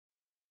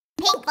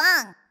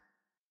Pinkfong!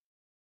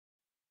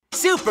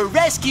 Super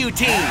Rescue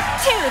Team!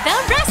 To the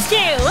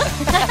rescue!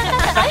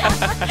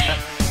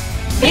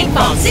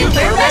 Pinkfong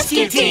Super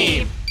Rescue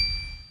Team!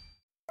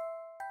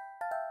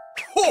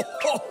 Ho,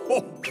 ho,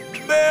 ho!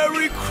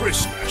 Merry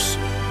Christmas!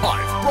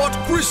 I've brought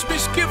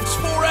Christmas gifts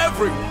for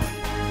everyone!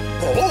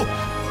 Oh,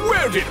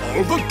 where did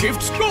all the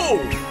gifts go?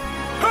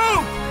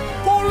 Help!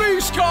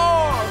 Police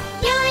car!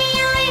 Yoey,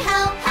 yoey,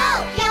 ho,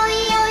 ho! Yoey,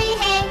 yoey,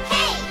 hey,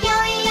 hey!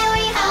 Yoey,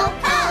 yoey, ho,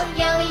 ho!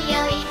 Yoey,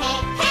 yoey, hey,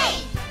 hey!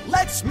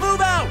 Let's move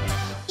out!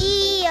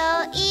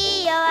 E-O,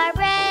 E-O, a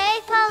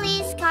brave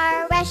police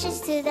car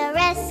rushes to the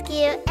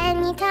rescue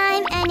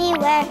anytime,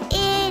 anywhere.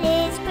 It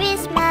is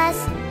Christmas.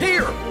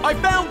 Here, I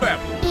found them!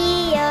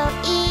 E-O,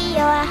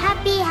 E-O, a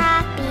happy,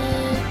 happy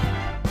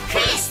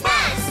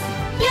Christmas!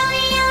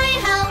 Yoey, yoey,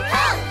 ho,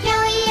 ho!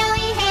 Yoey,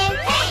 yoey, hey,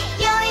 hey!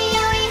 Yoey,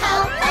 yoey, ho,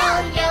 ho!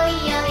 Yoey,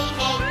 yoey,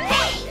 hey,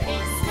 hey!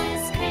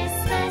 Christmas,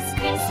 Christmas,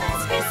 Christmas,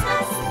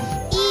 Christmas!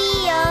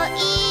 E-O,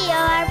 E-O,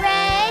 a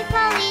brave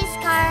police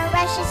car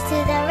rushes to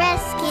the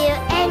rescue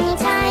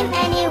anytime,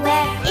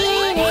 anywhere.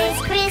 It is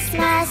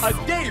Christmas! A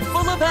day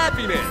full of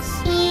happiness!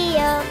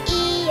 E-O,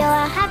 E-O,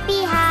 a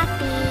happy,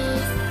 happy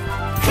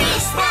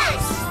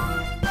Christmas!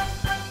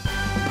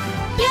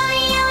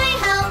 Yoey, yoey,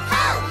 ho,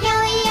 ho!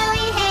 Yoey,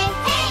 yoey, hey,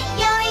 hey!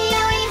 Yoey,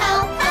 yoey, ho,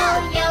 ho!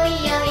 Yoey,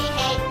 yoey,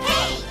 hey,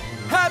 hey!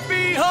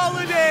 Happy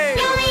holidays!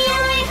 Yoey,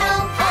 yoey, ho,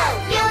 ho!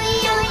 Yoey,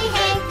 yoey,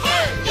 hey,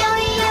 hey!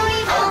 Yoey, yoey,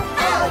 ho,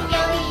 ho!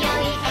 Yoey,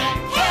 yoey, hey,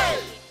 hey!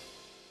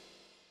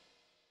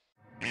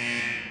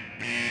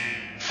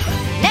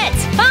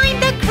 Let's find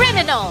the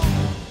criminal!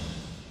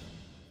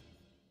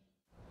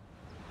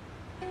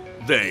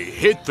 They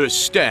hit the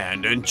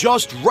stand and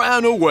just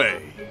ran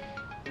away.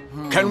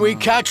 Can we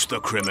catch the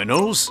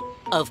criminals?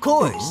 Of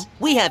course,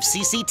 we have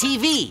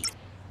CCTV.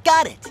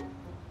 Got it.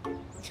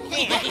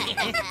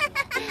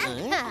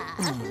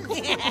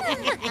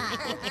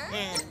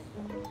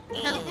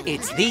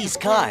 It's these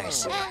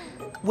cars.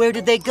 Where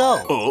did they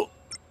go? Oh,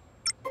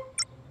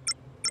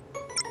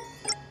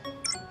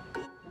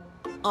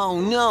 Oh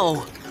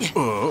no.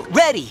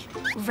 Ready.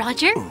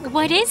 Roger,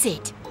 what is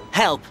it?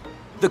 Help.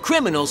 The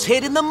criminals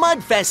hid in the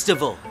Mud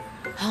Festival.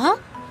 Huh?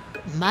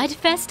 Mud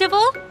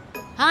Festival?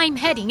 I'm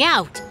heading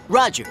out.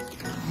 Roger.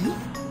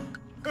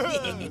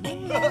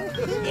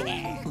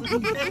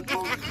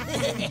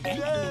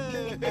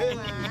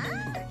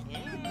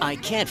 I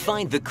can't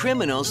find the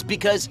criminals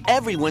because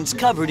everyone's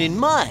covered in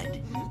mud.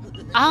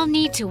 I'll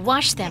need to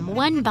wash them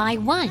one by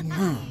one.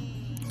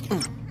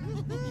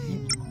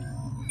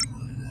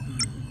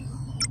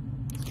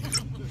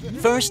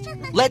 First,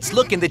 let's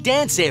look in the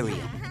dance area.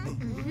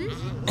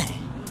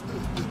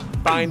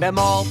 Find them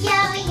all.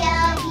 Yoey,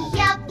 yoey,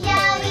 yup,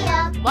 yoey,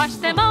 yup. Wash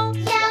them all.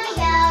 Yoey,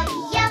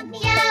 yoey, yup,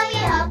 yoey,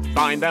 yup.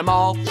 find them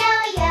all.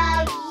 Yoey,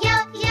 yoey,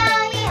 yup,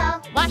 yoey,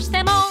 yup. Watch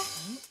them all.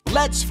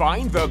 Let's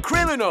find the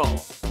criminal.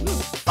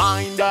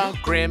 Find a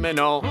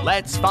criminal.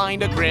 Let's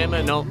find a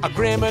criminal. A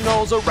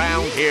criminal's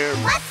around here.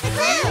 What's the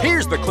clue?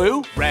 Here's the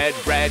clue. Red,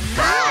 red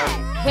car.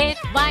 With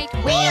white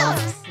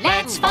wheels.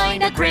 Let's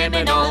find a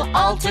criminal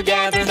all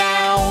together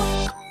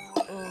now.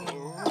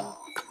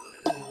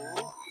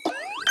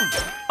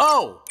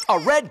 Oh, a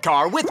red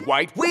car with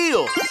white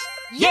wheels.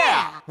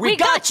 Yeah, we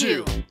got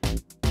you.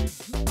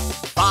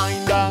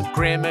 Find a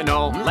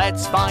criminal.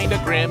 Let's find a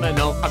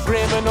criminal. A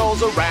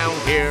criminal's around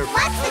here.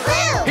 What's the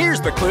clue? Here's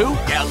the clue.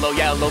 Yellow,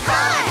 yellow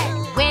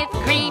car. With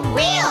green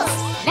Wheels.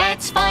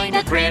 Let's find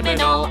a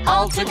criminal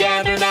all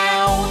together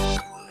now.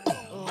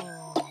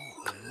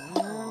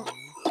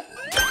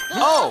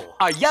 Oh,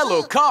 a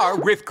yellow car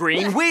with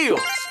green wheels.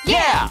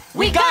 Yeah,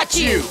 we got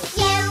you.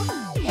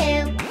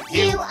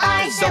 You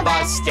are so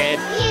busted.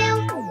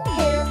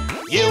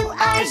 You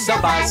are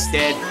so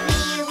busted.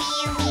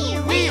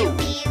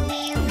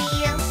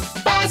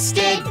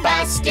 Busted,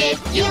 busted.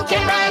 You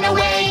can run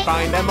away.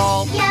 Find them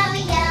all.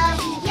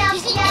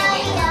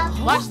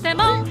 Watch them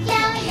all.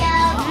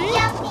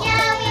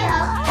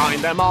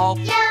 Find them all.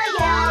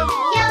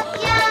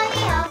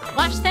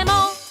 Watch them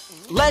all.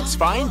 Let's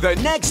find the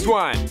next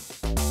one.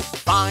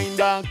 Find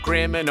a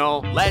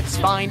criminal. Let's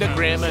find a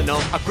criminal.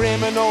 A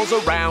criminal's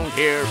around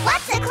here.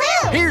 What's the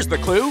clue? Here's the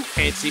clue.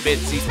 Itsy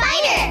bitsy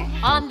Spider.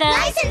 On the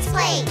License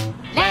plate.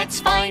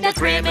 Let's find a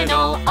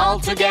criminal all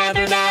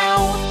together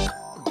now.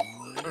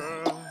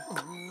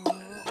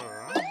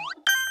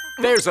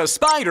 There's a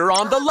spider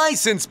on the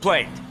license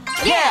plate.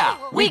 Yeah,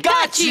 we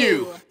got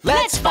you.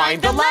 Let's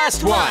find the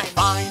last one.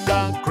 Find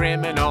a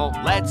criminal.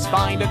 Let's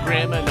find a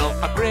criminal.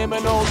 A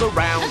criminal's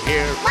around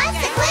here. What's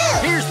the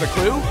clue? Here's the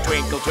clue.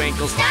 Twinkle,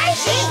 twinkle, star.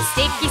 Starship.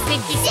 sticky,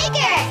 sticky,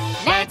 Sticker.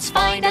 Let's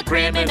find a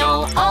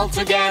criminal all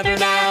together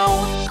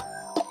now.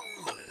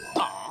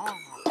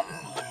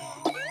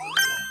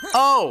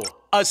 Oh,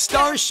 a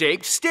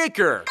star-shaped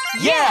sticker.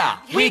 Yeah,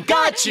 we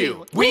got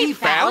you. We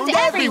found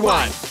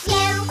everyone.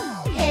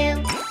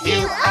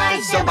 You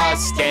are so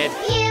busted.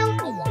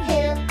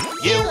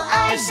 You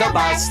are so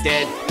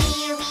busted.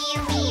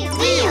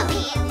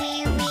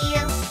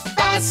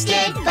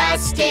 Busted,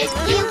 busted.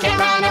 You can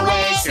run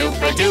away.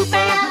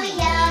 Super-duper.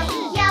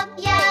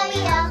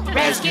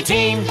 rescue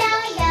team.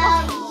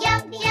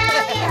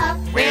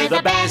 We're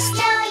the best.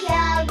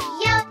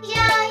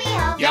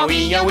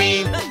 Yoey,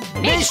 yoey.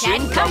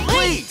 Mission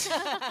complete.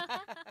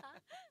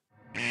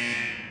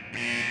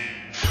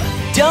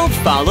 Don't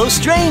follow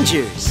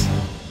strangers.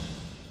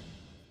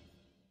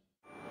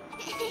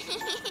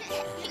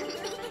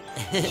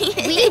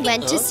 We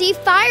went to see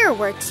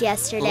fireworks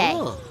yesterday.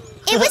 Oh.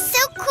 It was so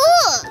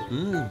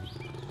cool.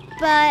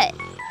 But,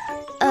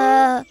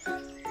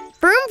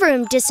 Vroom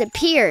Vroom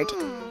disappeared,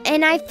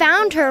 and I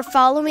found her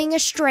following a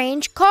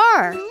strange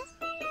car.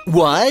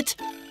 What?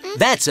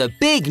 That's a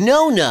big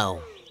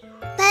no-no.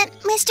 But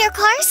Mr.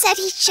 Car said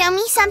he'd show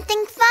me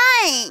something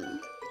fun.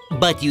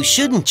 But you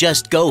shouldn't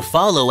just go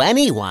follow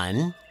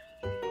anyone.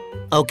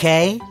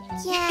 Okay?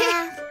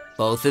 Yeah.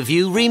 Both of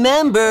you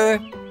remember.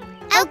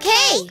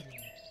 Okay.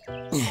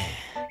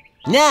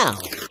 Now,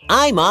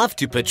 I'm off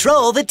to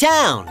patrol the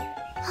town.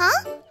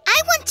 Huh?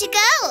 I want to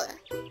go.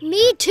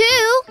 Me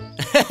too.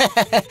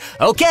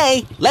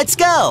 Okay, let's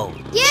go.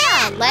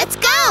 Yeah, let's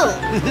go.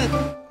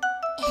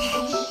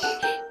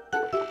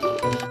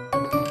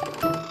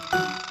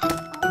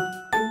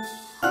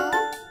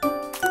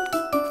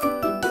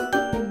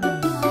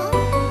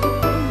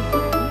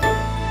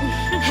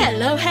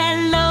 Hello,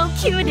 hello,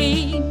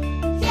 cutie.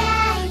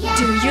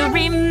 Do you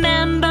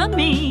remember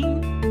me?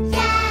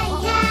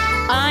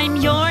 I'm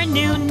your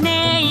new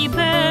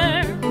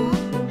neighbor.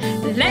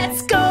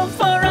 Let's go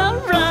for a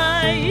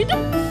ride.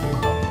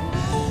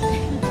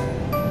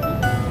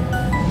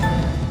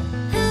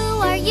 Who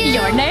are you?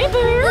 Your neighbor.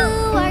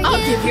 Who are I'll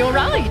you? give you a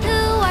ride.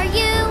 Who are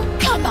you?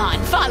 Come on,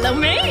 follow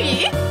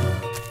me.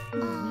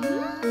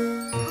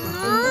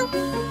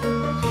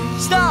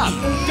 Stop!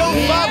 Don't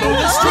follow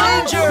the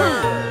stranger!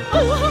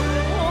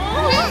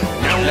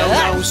 No, no,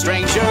 no,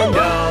 stranger,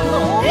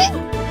 no.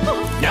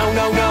 No,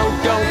 no, no,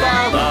 don't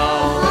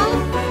follow.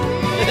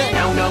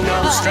 No, no,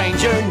 no,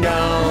 stranger, no.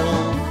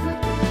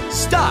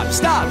 Stop,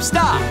 stop,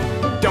 stop!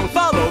 Don't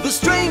follow the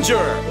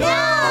stranger!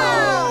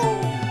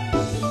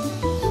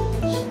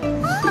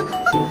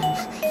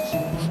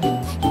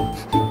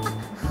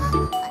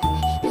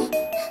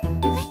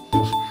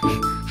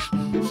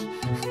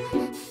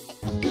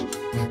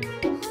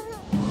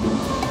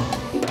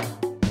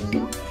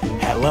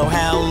 Hello,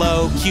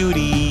 hello,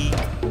 cutie.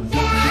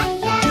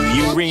 Do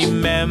you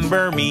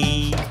remember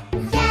me?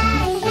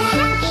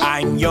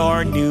 I'm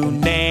your new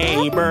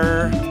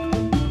neighbor.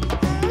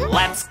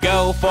 Let's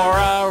go for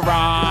a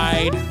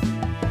ride.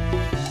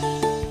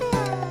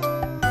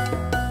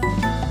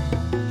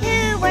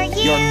 Who are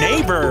you? Your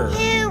neighbor.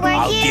 Who are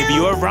I'll you? give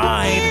you a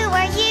ride. Who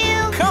are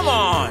you? Come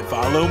on,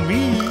 follow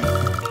me.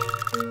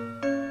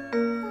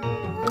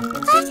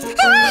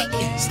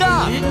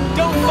 Stop!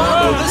 Don't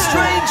follow the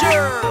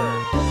stranger!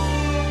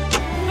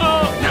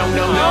 No,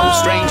 no, no,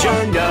 stranger,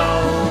 no.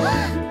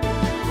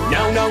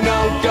 No, no,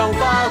 no, don't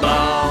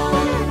follow.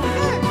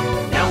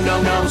 No,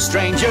 no, no,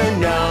 stranger,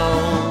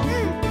 no.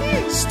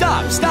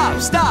 Stop, stop,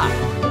 stop!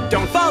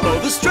 Don't follow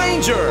the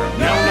stranger!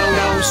 No, no,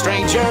 no,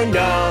 stranger,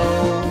 no.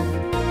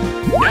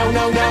 No,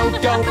 no, no,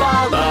 don't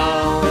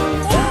follow.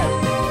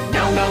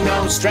 No, no,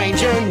 no,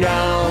 stranger,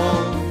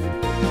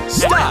 no.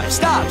 Stop,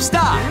 stop,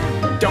 stop!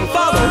 Don't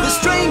follow the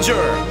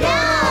stranger! No!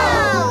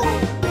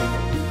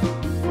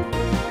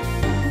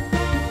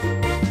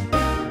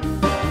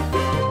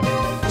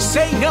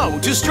 Say no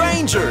to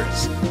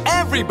strangers!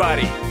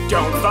 Everybody,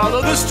 don't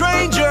follow the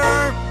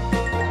stranger!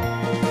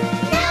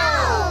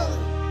 No!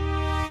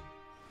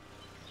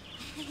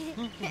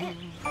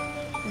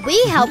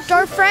 We helped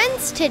our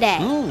friends today.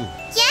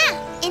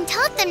 Yeah, and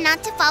told them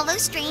not to follow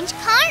strange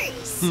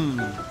cars.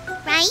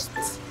 Right?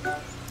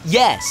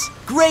 Yes,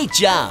 great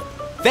job.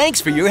 Thanks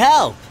for your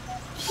help.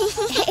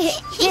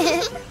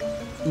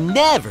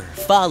 Never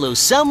follow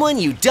someone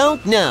you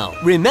don't know.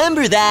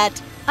 Remember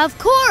that. Of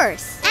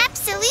course.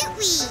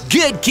 Absolutely.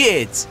 Good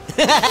kids.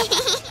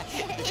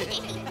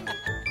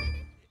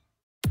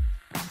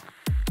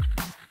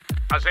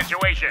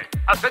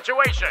 A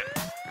situation.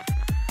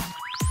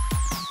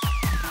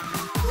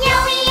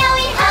 Yoey,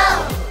 yoey, ho!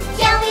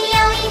 Yoey,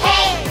 yoey,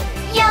 hey!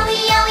 Yoey,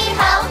 yoey,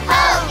 ho,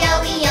 ho!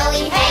 Yoey,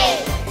 yoey, hey!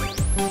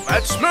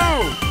 Let's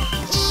move.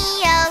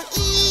 E-O,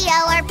 E-O,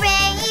 our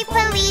brave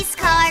police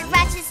car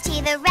rushes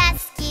to the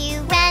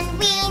rescue when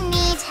we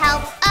need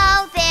help.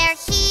 Oh, there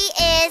he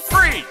is.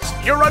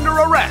 Freeze! You're under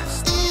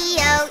arrest.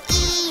 E-O,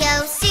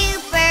 E-O,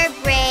 super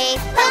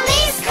brave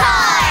police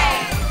car!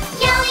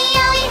 Yoey,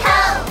 yoey,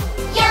 ho!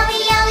 Yoey,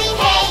 yoey,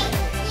 hey!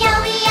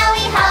 Yoey,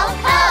 yoey, ho,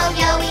 ho!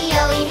 Yoey,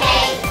 yoey,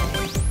 hey!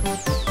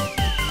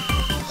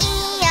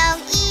 E-O,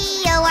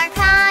 E-O, our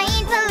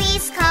kind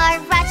police car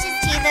rushes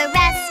to the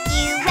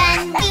rescue when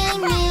we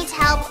need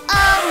help.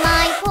 Oh,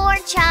 my poor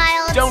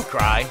child. Don't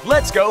cry,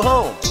 let's go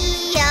home.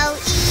 E-O,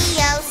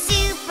 E-O,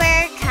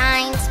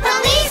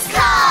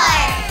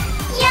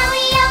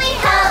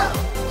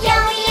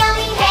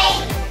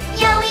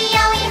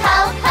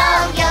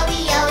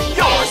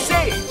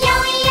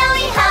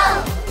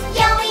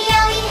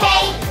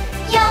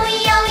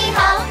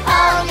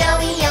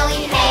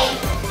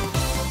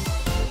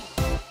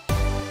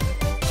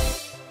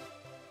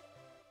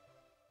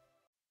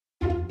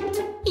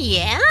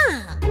 Yeah.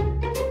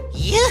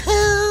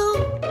 Yoo-hoo!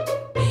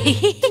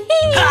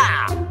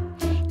 Ha!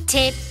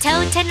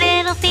 Tiptoe to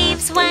little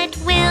thieves, what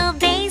will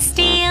they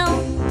steal?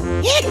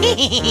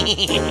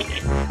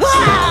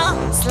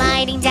 Wow!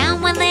 Sliding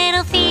down one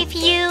little thief,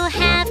 you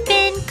have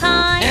been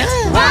caught.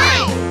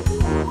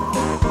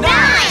 1,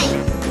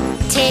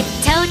 9.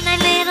 Tiptoe, 9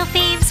 little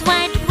thieves,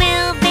 what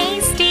will they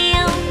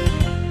steal?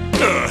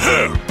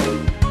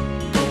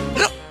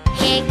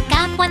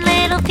 Hiccup, one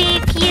little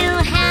thief, you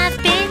have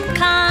been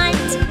caught.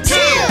 2,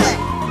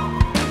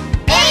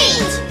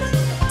 8.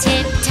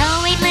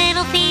 Tiptoe, 8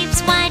 little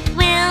thieves, what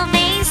will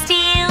they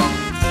steal?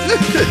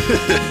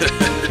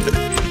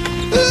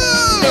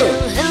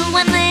 Boo-hoo,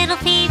 one little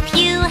thief,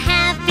 you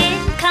have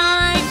been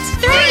caught.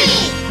 3,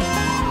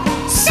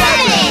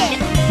 7.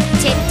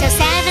 Tiptoe,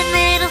 7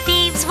 little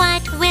thieves,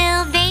 what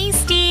will they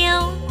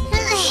steal?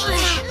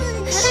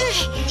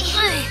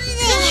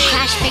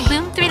 Crash, bang,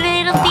 boom, 3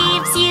 little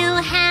thieves, you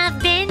have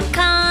been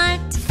caught.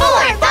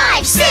 4,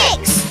 5,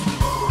 6.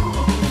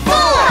 4.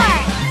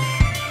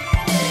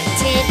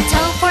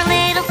 Tiptoe, 4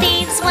 little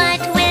thieves, what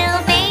will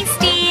they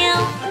steal?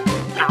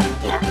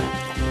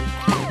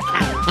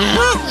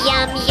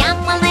 Yum, yum,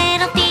 one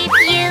little thief,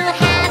 you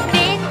have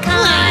been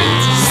caught.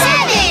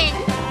 7,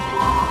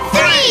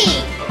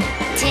 3.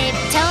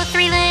 Tiptoe,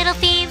 3 little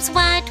thieves,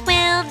 what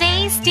will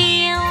they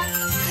steal?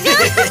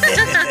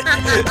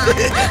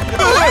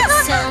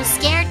 So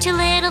scared, 2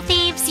 little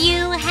thieves,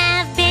 you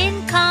have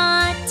been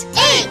caught.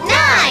 8,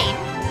 9.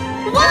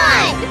 1.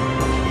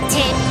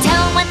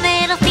 Tiptoe, 1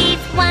 little thief,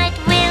 what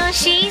will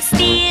she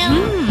steal?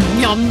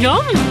 Yum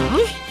yum.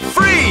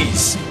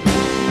 Freeze!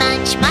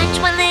 Munch, munch,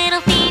 1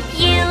 little thief,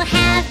 you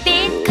have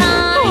been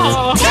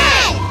caught.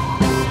 10.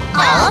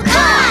 All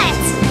caught.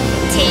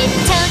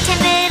 Tiptoe, 10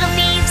 little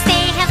thieves,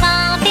 they have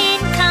all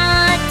been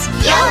caught.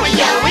 Yoey,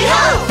 yoey,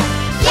 ho!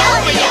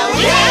 Yoey,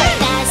 yoey, hey!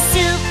 The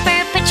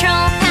Super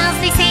Patrol pals,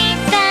 they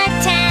saved the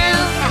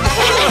town.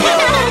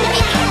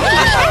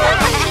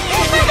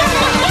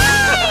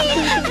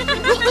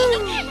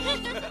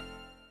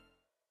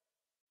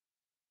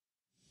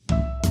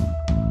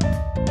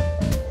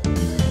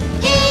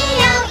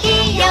 E-yo,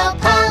 E-yo,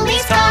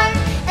 police car,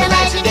 the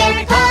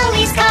legendary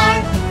police car.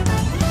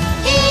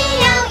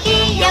 E-yo,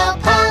 E-yo,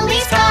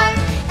 police car,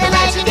 the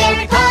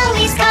legendary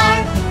police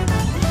car.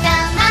 The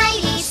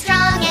mighty,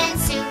 strong, and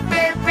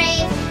super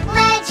brave,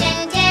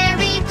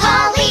 legendary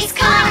police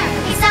car.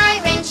 His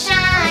siren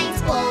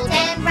shines bold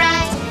and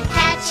bright,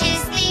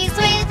 catches thieves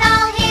with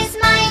all his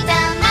might.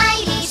 The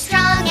mighty,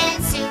 strong,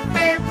 and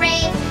super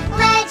brave,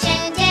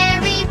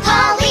 legendary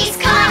police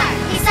car.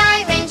 His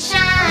siren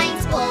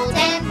shines bold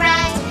and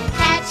bright,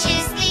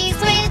 catches thieves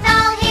with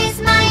all his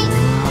might.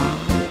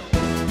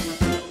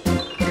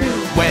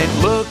 When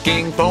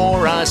looking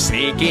for a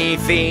sneaky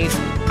thief,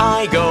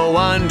 I go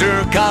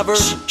undercover.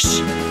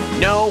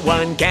 No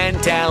one can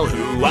tell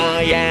who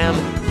I am.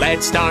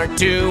 Let's start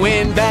to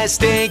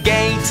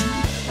investigate.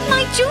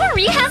 My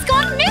jewelry has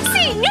gone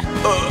missing.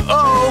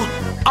 Oh,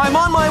 I'm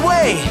on my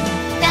way.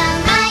 The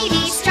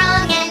mighty,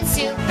 strong, and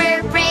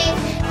super brave,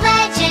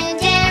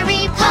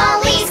 legendary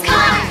police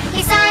car.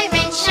 His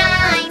siren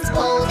shines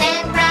bold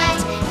and bright,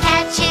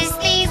 catches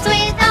thieves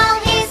with all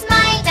his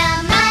might. The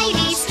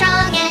mighty,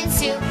 strong, and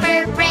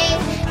super brave,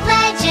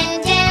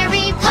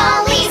 legendary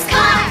police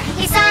car.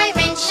 His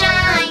siren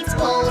shines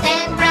bold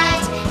and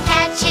bright,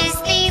 catches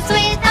thieves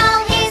with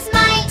all his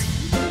might.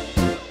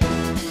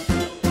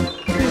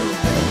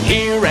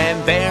 Here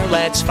and there,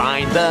 let's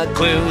find the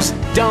clues.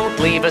 Don't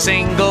leave a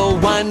single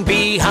one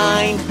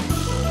behind.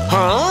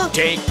 Huh?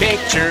 Take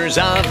pictures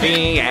of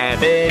the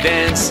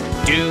evidence.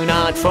 Do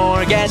not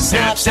forget,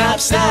 snap, snap,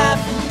 snap.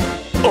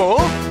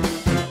 Oh?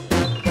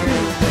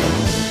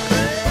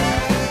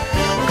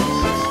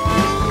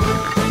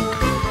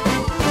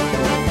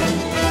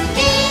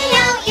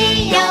 E-yo,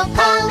 E-yo,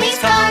 police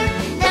car,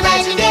 the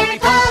legendary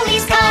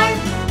police car.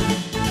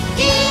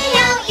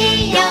 E-yo,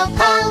 E-yo,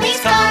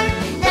 police car,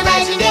 the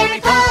legendary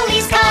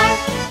police car.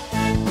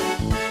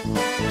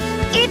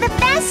 You're the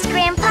best,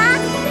 Grandpa.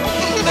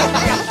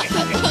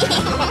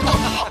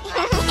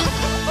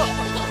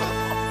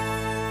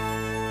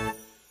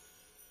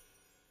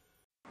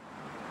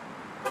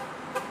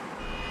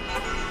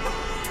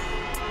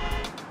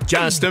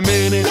 Just a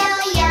minute. Yo,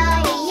 yo,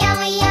 yo,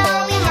 yo,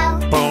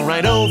 ho. Pull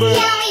right over. Yo,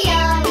 yo,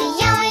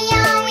 yo,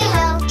 yo,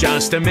 ho.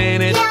 Just a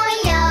minute. Yo,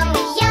 yo,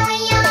 yo,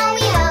 yo,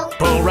 ho.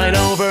 Pull right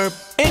over.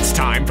 It's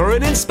time for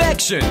an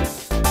inspection.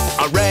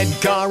 A red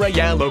car, a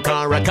yellow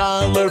car, a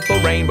colorful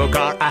rainbow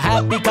car, a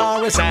happy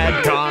car, a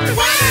sad car.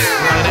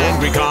 An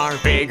angry car,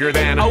 bigger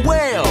than a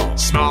whale,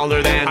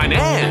 smaller than an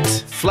ant,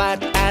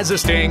 flat as a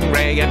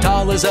stingray, and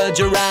tall as a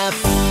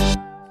giraffe.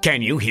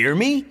 Can you hear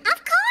me?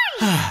 Of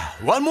course.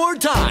 One more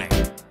time.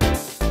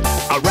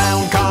 A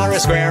round car, a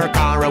square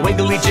car, a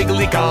wiggly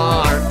jiggly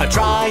car, a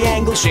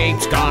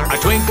triangle-shaped car, a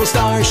twinkle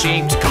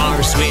star-shaped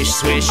car, swish,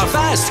 swish, a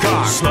fast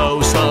car,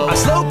 slow, slow, a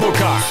slowpoke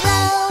car.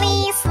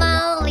 Slowly,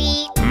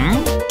 slowly.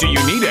 Do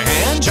you need a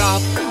hand?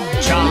 Chop,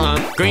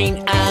 chop,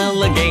 green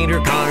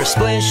alligator car,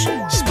 splish,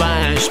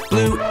 splash,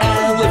 blue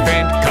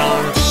elephant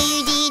car.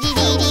 Dee dee dee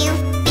dee dee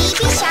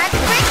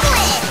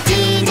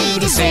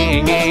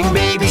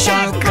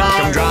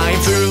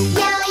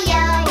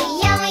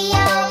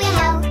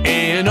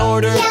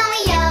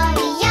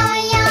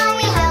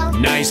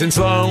Nice and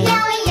slow.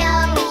 Yowie,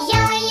 yowie,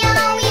 yowie,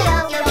 yowie,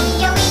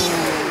 yowie,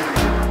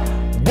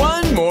 yowie.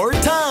 One more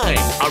time.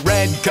 A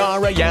red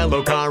car, a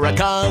yellow car, a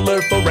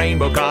colorful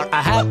rainbow car,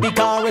 a happy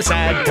car, a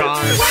sad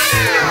car.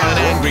 Wow! An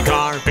angry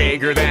car,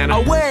 bigger than a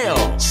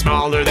whale,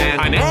 smaller than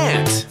an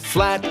ant,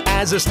 flat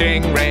as a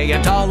stingray,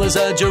 and tall as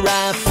a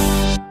giraffe.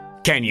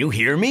 Can you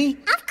hear me?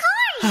 Of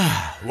course!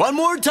 One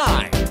more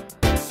time.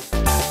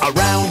 A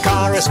round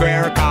car, a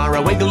square car,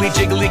 a wiggly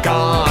jiggly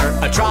car,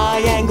 a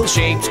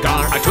triangle-shaped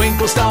car, a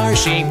twinkle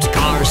star-shaped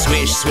car,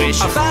 swish,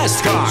 swish, a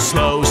fast car,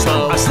 slow,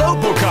 slow, a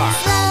slowpoke car.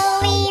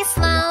 Slowly,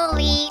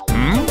 slowly.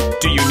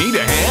 Do you need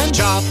a hand?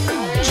 Chop,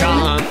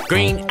 chop,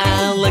 green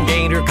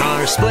alligator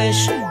car,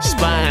 splish,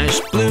 splash,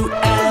 blue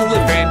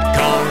elephant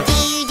car.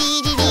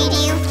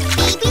 Do-do-do-do-do,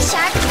 baby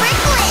shark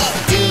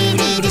tricklet.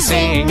 Do-do-do,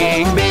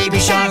 singing baby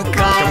shark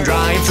car. Come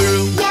drive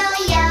through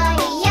Yowie,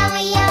 yowie,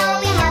 yowie,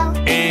 yowie,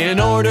 ho. in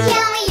order,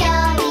 Yowie,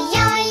 yowie,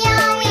 yowie,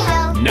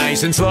 yowie, ho.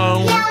 nice and slow.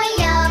 Yowie,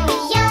 yowie,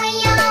 yowie,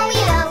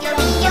 yowie, ho.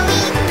 Yowie,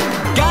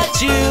 yowie.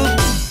 Got you!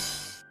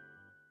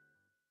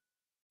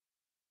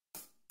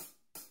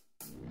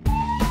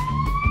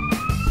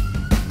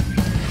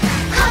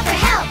 Call for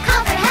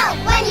help,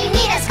 when you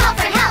need us, call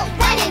for help.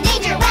 When in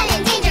danger,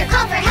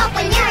 call for help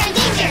when you're in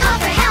danger. Call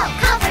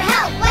for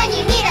help, when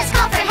you need us,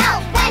 call for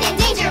help. When in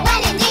danger,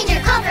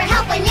 call for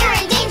help when you're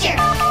in danger.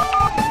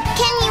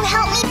 Can you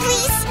help me,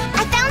 please?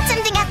 I found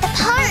something at the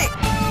park.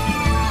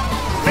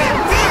 Vroom,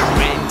 vroom.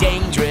 When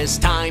dangerous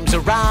times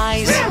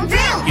arise, Vroom,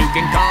 vroom. you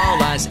can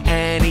call us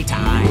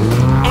anytime.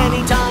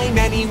 Anytime,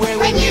 anywhere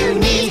When you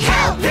need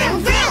help, vroom,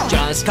 vroom.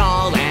 Just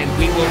call and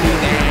we will be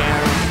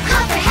there.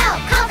 Call for help,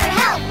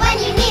 when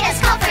you need us,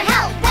 call for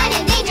help. When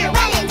in danger,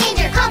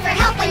 call for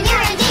help when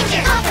you're in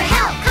danger. Call for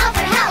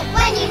help,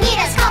 when you need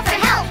us, call for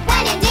help.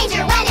 When in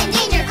danger,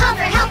 call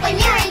for help when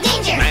you're in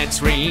danger.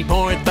 Let's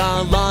report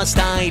the lost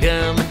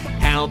item.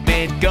 Help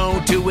it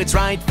go to its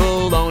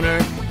rightful owner.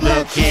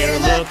 Look here,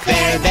 look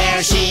there,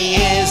 there she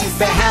is.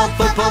 The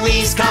helpful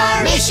police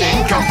car. Mission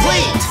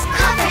complete.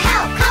 Call for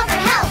help,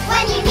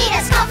 when you need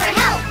us, call for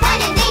help. When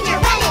in danger,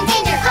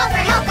 call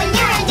for help when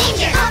you're in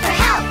danger. Call for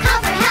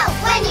help,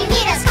 when you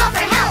need us, call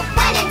for help.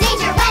 When in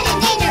danger,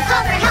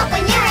 call for help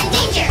when you're in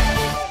danger.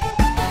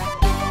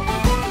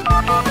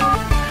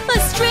 A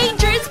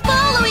stranger is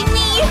following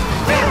me.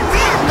 Vroom,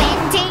 vroom. When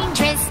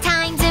dangerous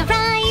times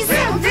arise,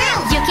 Vroom,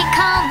 vroom. you can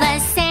call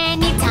us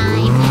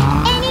anytime.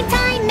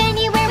 Anytime,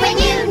 anywhere When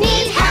you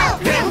need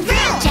help, vroom,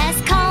 vroom.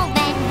 Just call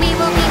and we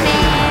will be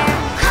there.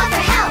 Call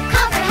for help,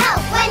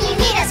 when you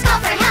need us, call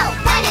for help.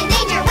 When in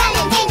danger,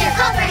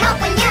 call for help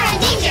when you're in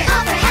danger.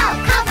 Call for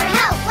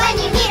help, when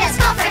you need us,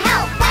 call for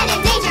help. When in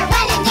danger,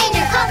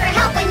 call for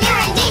help when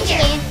you're in danger.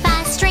 If a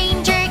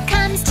stranger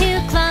comes too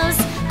close,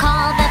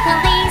 call the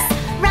police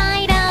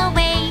right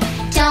away.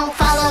 Don't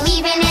follow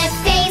even if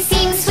they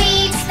seem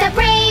sweet. The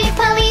brave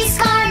police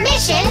car.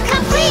 Mission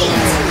complete.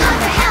 Call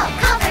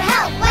for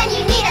help, when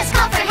you need us,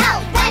 call for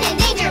help. When in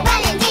danger,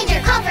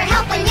 call for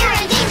help when you're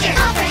in danger.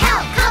 Call for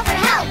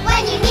help,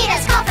 when you need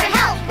us, call for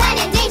help. When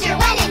in danger,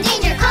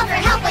 call for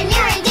help when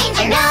you're in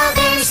danger.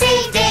 Another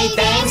safe day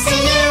thanks to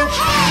you.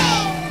 Hey!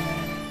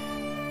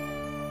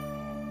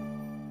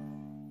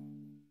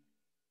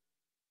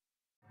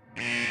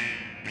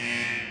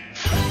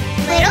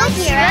 Little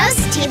heroes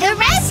to the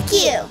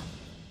rescue.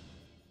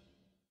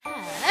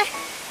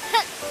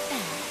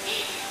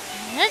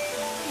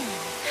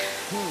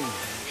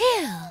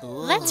 Phew.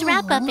 Let's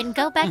wrap up and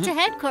go back to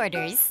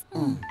headquarters.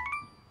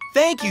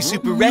 Thank you,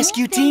 Super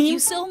Rescue Team.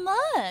 so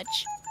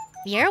much.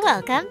 You're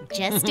welcome.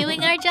 Just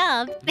doing our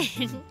job.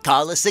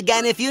 Call us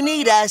again if you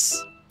need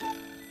us.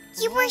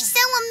 You were so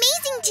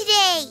amazing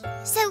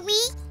today. So we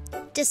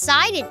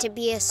decided to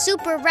be a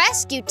super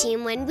rescue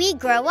team when we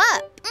grow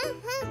up.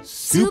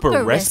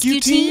 Super Rescue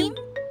Team?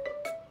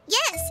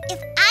 Yes, if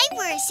I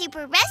were a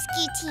super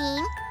rescue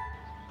team.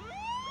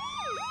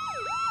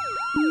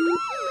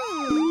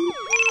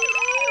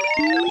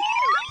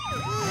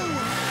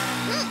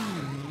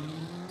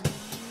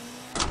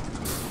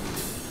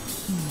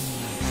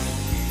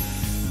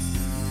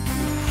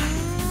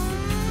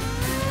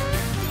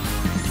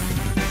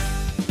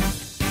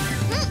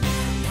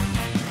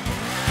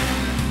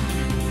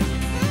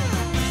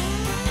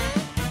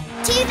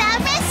 To the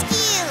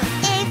rescue!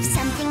 If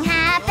something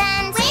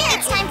happens,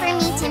 it's time for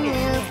me to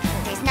move.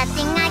 There's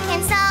nothing I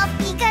can solve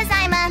because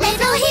I'm a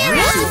little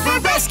hero. Super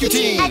Rescue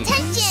Team!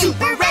 Attention!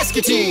 Super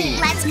Rescue Team!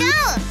 Let's go!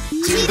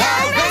 To the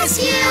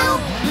rescue!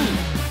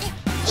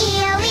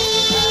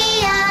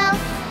 EO-EO!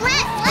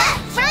 Left,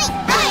 right!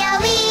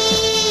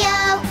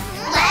 EO-EO!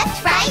 Left,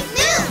 right,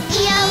 move!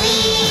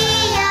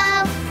 EO-EO!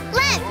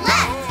 Left,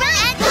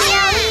 right!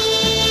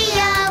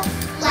 EO-EO!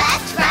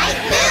 Left, right,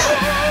 move!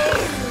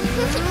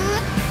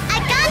 I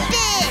got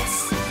this!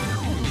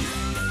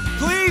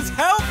 Please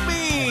help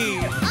me!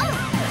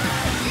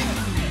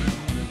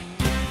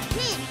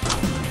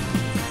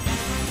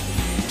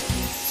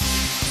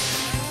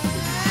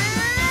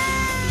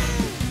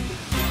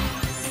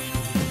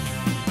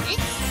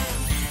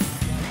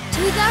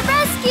 To the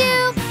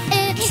rescue!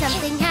 If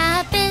something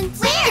happens,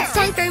 Where? it's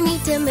time for me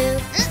to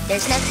move.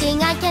 There's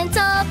nothing I can't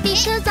solve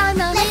because I'm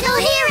a little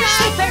hero.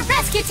 Super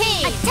Rescue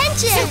Team!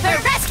 Attention! Super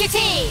Rescue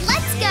Team!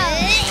 Let's go!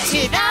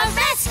 To the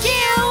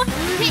rescue!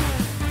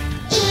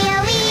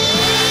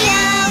 E-O-E-O.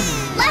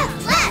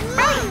 Left, left,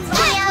 right.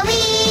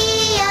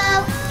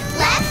 E-O-E-O.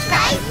 Left,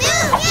 right,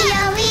 move.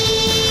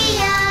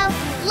 E-O-E-O.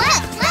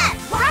 Left,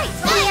 left, right.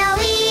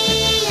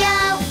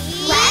 E-O-E-O.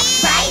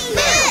 Left, right,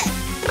 move.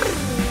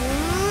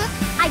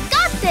 I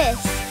got this.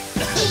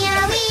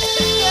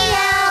 E-O-E-O.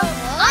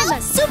 I'm a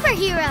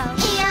superhero.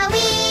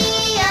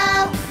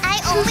 E-O-E-O. I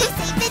always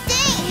save the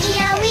day.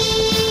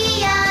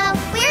 E-O-E-O.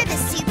 We're the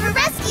Super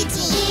Rescue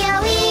Team.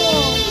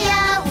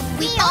 E-O-E-O.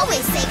 We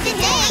always save the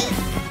day.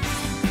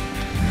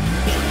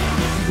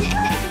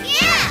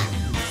 Yeah!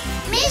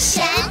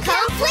 Mission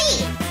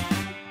complete.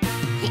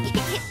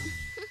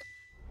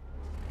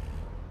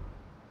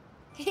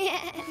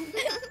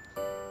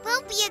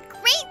 We'll be a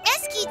great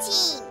rescue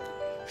team.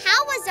 How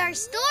was our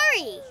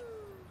story?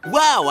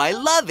 Wow, I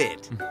love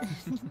it.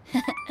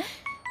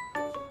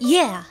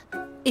 Yeah,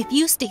 if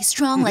you stay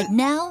strong like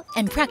now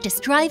and practice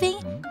driving,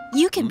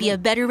 you can be a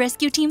better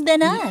rescue team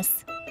than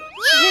us.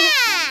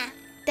 Yeah!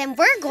 Then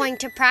we're going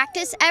to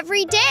practice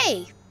every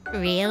day.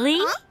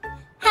 Really?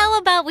 How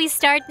about we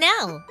start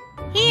now?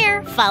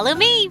 Here, follow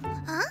me.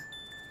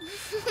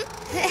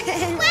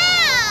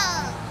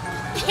 Wow!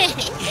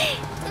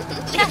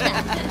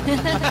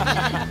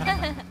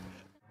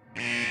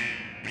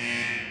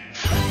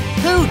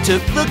 Who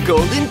took the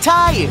golden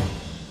tire?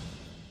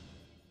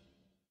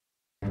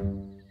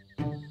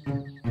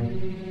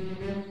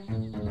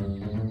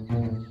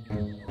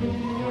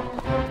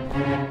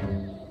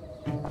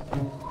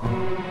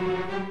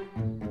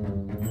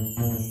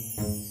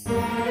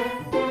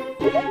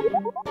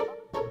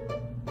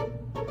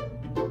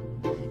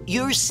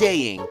 You're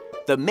saying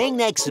the main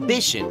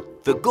exhibition,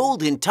 the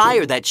golden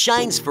tire that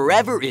shines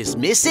forever, is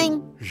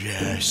missing?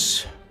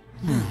 Yes.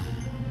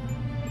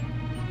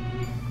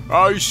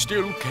 I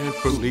still can't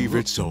believe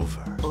it's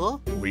over. Huh?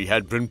 We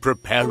had been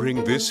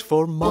preparing this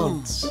for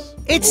months.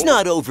 It's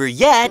not over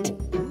yet.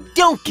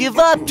 Don't give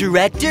up,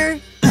 Director.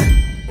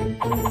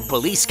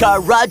 Police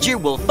car Roger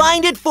will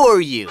find it for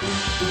you.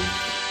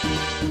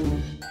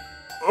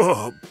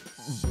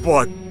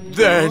 But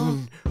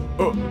then...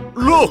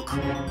 look!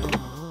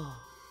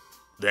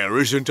 There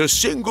isn't a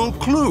single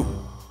clue.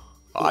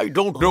 I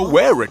don't know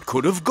where it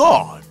could have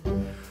gone.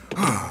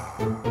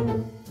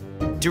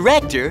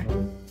 Director?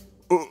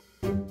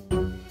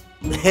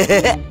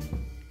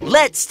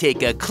 Let's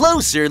take a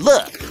closer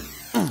look.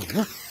 Who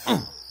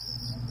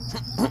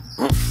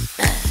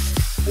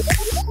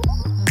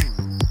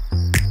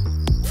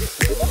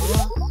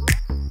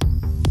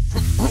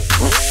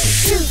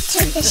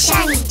took the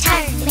shining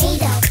tire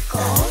made of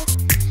gold?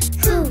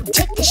 Who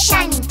took the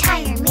shining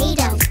tire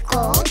made of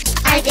gold?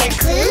 Are there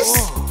clues?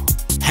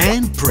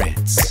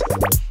 Handprints.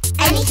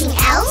 Anything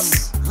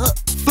else?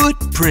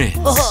 Footprints.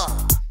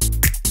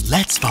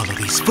 Let's follow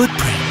these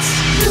footprints.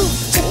 Who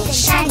took the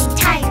shining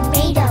tire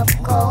made of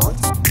gold?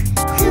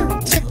 Who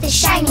took the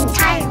shining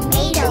tire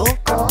made of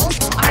gold?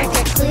 Are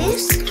there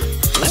clues?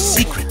 A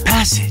secret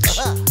passage.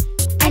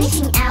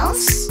 Anything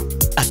else?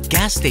 A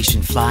gas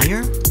station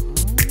flyer.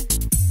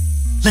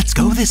 Let's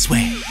go this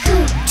way.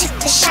 Who took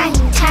the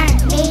shining tire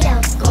made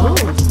of gold?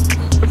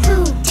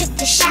 Who took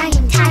the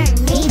shining tire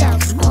made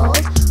of gold?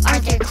 Are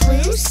there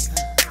clues?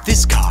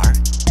 This car?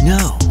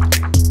 No.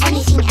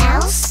 Anything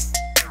else?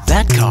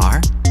 That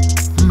car?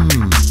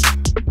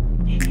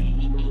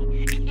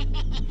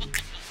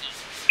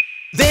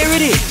 There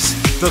it is!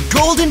 The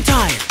golden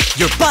tire!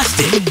 You're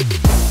busted!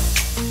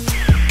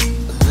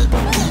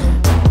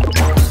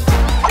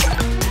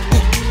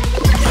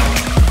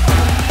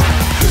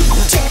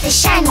 Who took the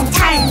shining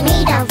tire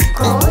made of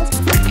gold?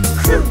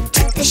 Who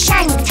took the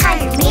shining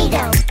tire made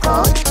of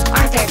gold?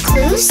 Are there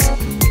clues?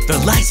 The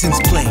license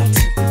plate!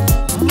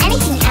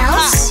 Anything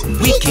else?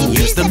 We can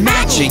use the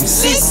matching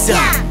system!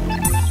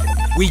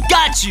 We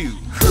got you!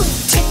 Who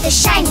took the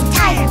shining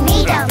tire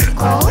made of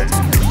gold?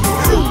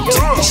 Who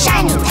took the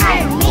shining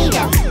tire made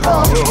of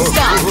gold?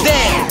 Stop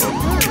there!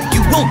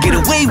 You won't get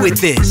away with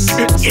this!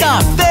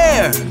 Stop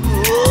there!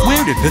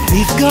 Where did the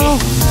thief go?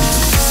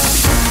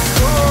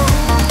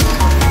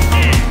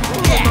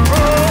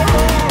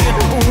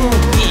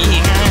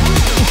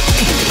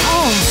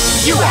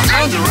 You are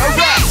under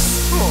arrest!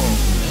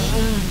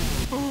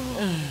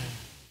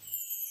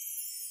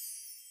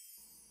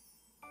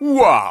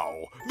 Wow!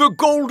 The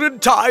golden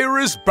tire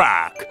is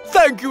back!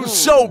 Thank you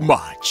so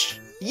much!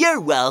 You're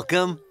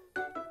welcome.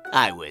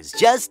 I was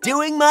just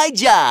doing my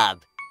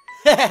job.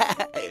 To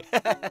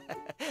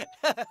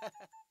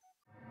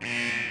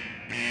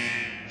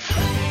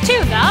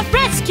the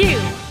rescue!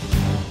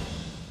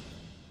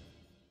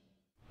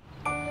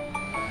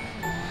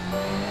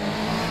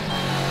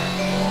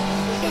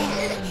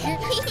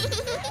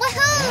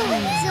 Woohoo!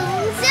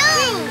 Zoom,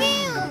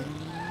 zoom!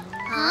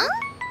 Huh?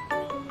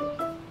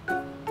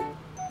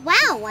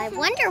 Wow, I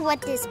wonder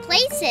what this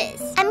place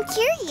is. I'm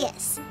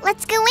curious.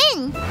 Let's go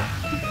in.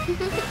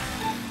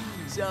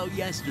 So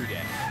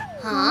yesterday,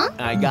 Huh?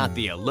 I got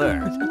the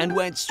alert and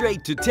went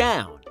straight to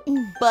town.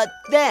 But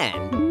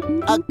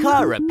then, a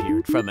car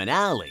appeared from an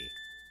alley.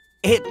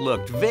 It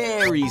looked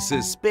very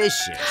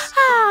suspicious.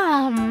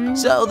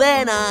 So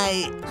then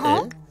I...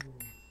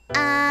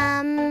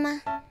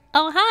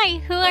 Oh, hi,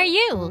 who are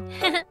you?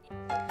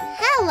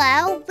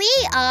 Hello,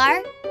 we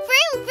are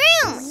Vroom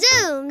Vroom.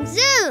 Zoom,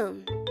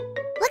 zoom.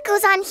 What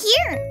goes on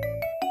here?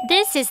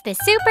 This is the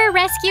Super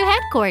Rescue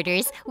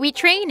Headquarters. We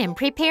train and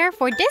prepare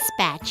for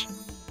dispatch.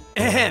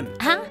 Ahem.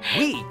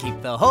 We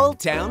keep the whole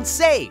town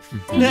safe.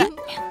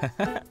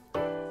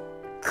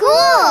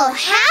 Cool,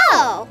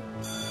 how?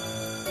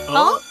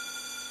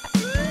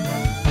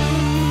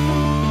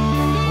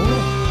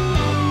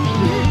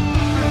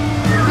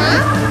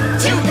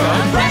 To the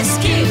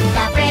rescue!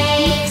 The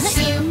brave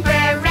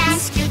Super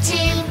Rescue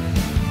Team.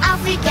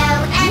 Off we go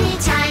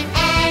anytime,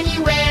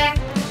 anywhere.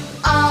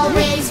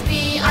 Always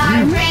be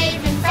our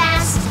brave and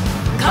fast.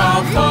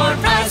 Call for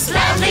us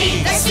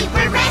loudly! The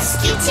Super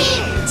Rescue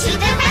Team to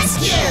the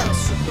rescue.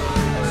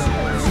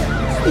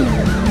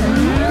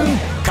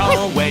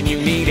 Call when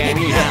you need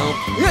any help.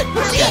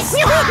 Police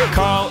car.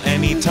 Call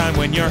anytime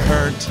when you're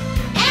hurt.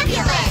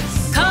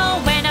 Ambulance.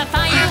 Call when a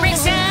fire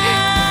breaks out!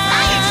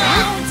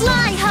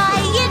 Fly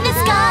high in the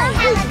sky.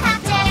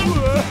 Helicopter.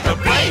 The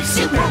brave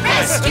Super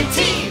Rescue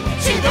Team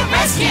to the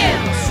rescue!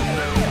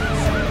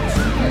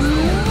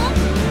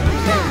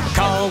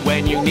 Call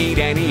when you need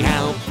any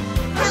help.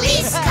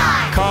 Police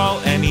car. Call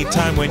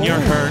anytime when you're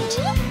hurt.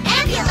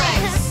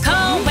 Ambulance.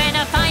 Call when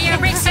a fire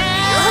breaks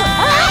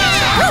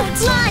out!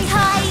 Fly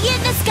high in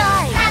the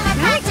sky.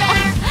 Helicopter.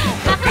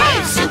 The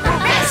brave Super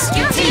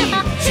Rescue Team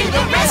to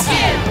the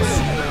rescue!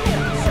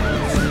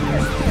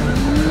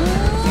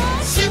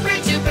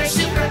 Super-duper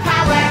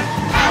superpower.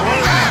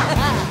 Power up.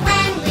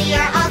 When we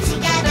are all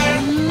together,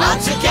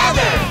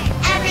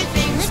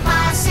 everything's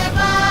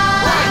possible.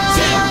 1,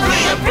 2,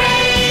 3, The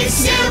brave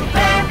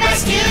Super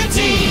Rescue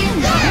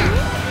Team.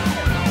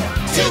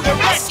 to the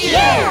rescue!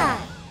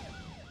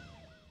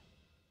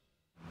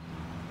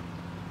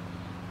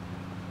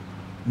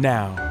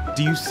 Now,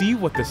 do you see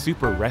what the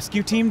Super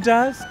Rescue Team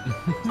does?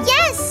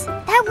 Yes,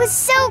 that was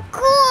so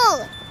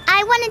cool.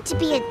 I wanted to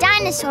be a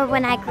dinosaur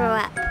when I grew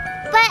up,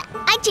 but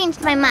I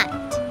changed my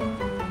mind.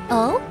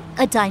 Oh,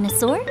 a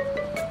dinosaur?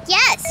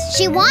 Yes,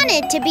 she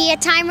wanted to be a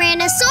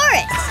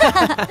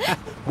Tyrannosaurus.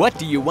 What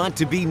do you want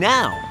to be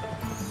now?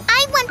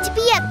 I want to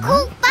be a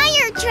cool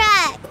fire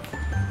truck.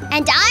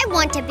 And I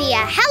want to be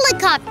a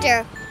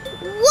helicopter.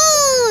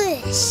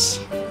 Whoosh!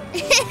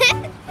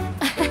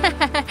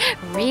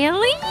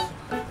 Really?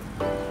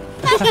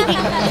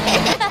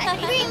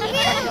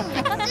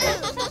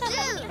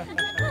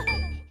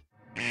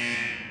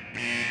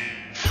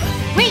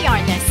 We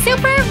are the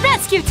Super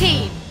Rescue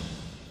Team.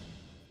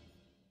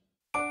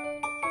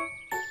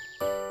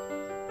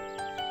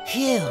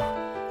 Phew,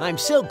 I'm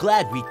so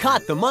glad we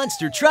caught the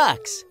monster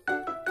trucks.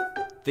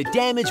 The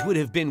damage would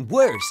have been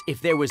worse if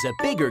there was a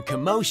bigger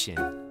commotion.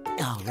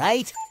 All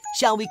right,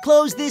 shall we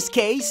close this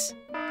case?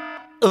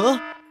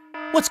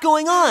 What's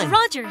going on?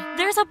 Roger,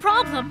 there's a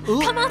problem.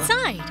 Come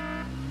outside.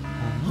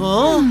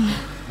 Huh?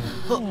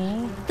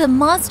 The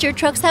monster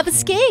trucks have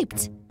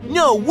escaped.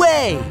 No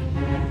way!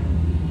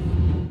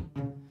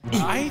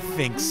 I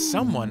think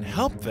someone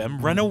helped them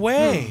run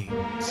away.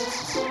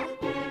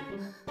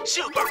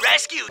 Super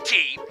Rescue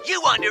Team, you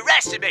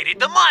underestimated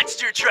the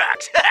monster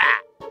trucks!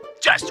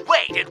 Just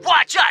wait and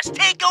watch us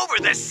take over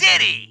the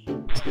city!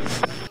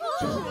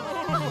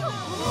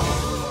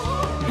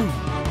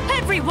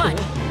 Everyone,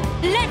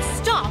 let's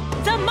stop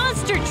the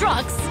monster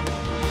trucks!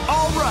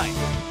 All right,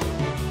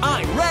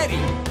 I'm ready.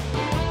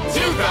 To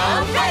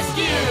the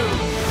rescue!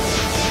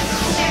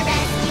 The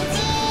rescue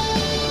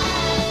team,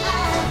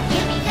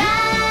 here we go.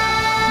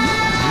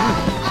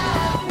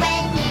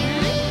 When you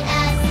need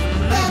us,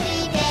 we'll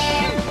be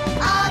there.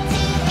 All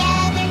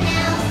together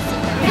now,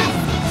 Super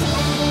Rescue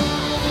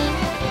Team.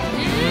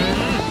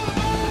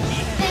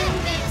 Boom,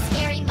 boom,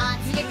 scary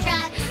monster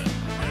trucks.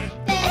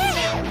 Boom,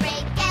 boom,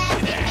 break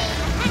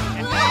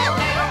everything.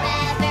 Never,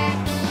 ever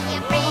be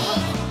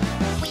afraid.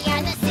 We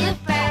are the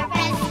Super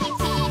Rescue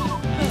Team.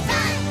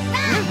 Run,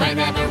 run.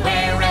 Whenever,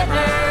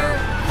 wherever,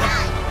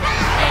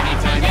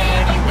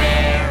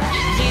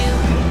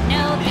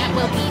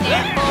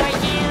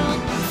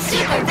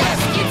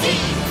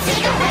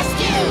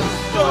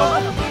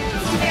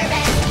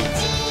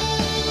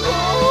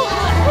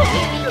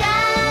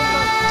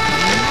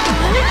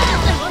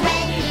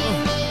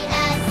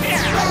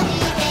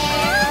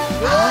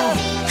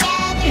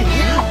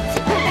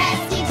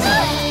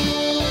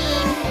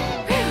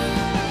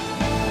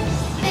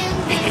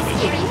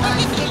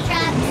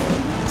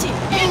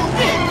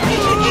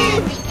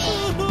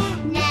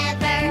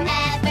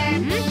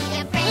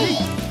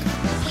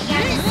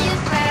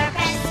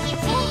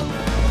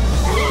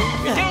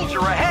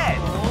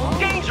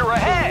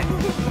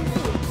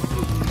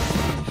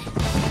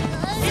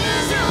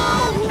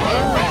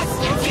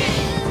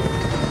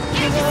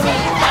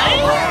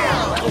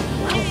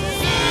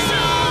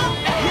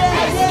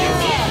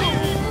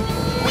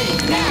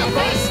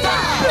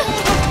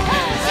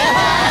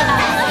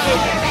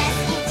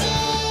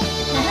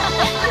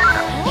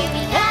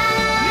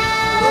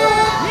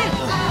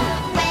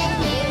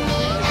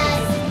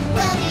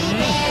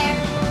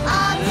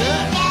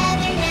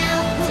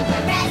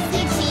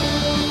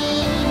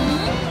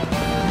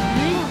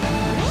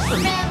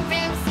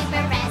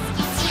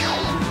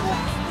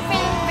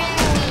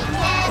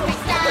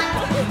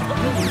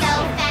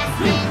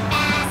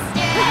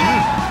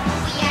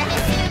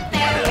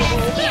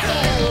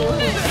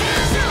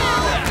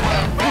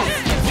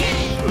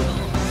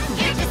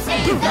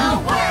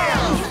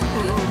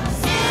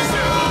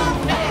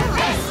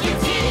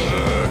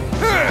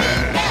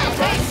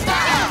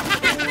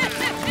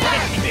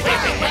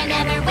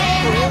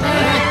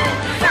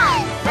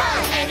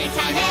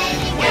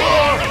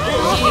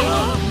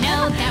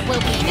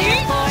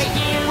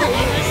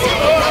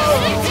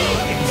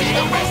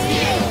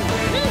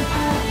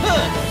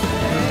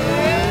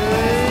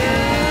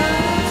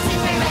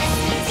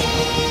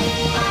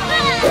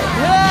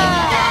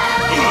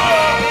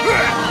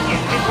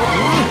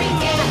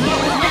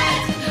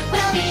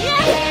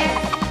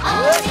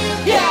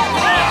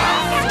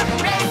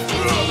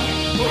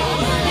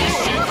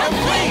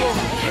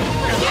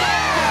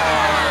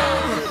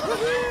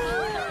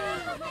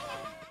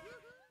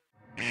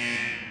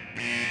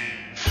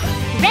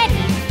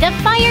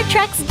 fire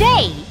truck's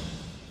day.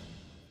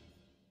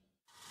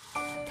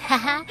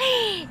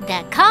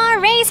 The car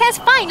race has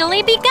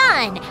finally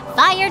begun.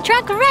 Fire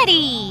truck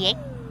ready.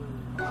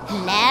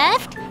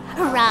 Left,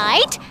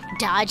 right,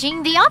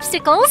 dodging the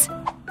obstacles.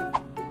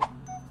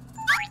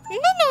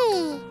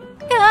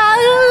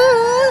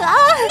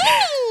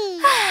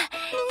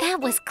 That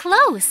was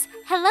close.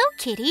 Hello,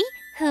 Kitty.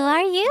 Who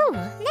are you?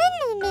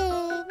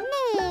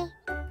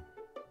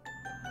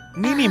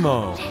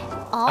 Ninimo.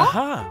 Oh?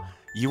 Aha,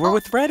 you were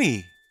with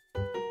Reddy.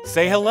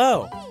 Say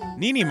hello.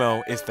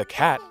 Ninimo is the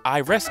cat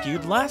I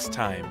rescued last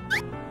time.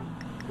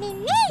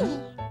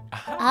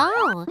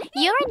 Oh,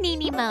 you're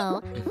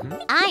Ninimo.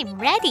 I'm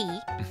ready.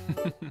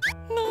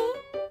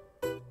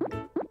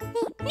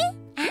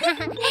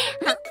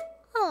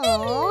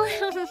 Oh.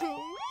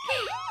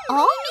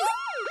 Oh. Oh.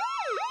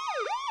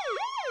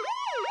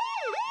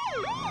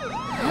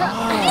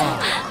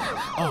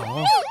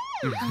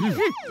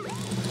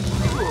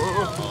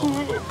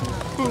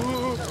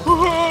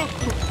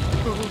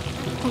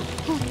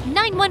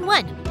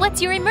 911,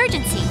 what's your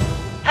emergency?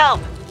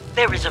 Help!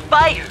 There is a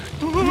fire!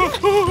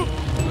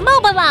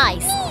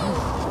 Mobilize!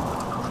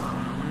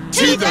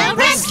 To the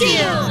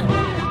rescue!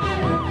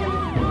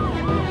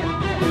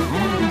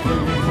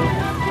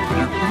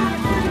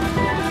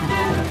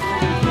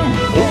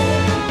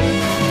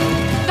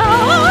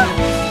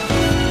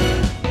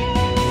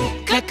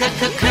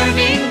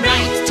 Curving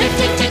right,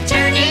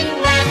 turning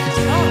left.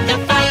 The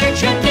fire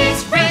truck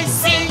is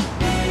racing.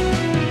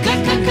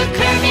 Curving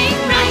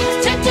right,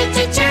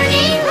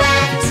 turning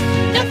left.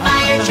 The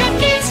fire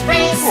truck is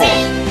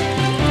racing.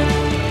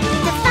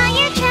 The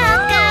fire truck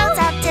goes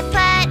up to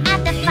put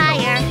out the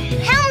fire.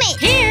 Helmet,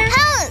 Here.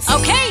 hose,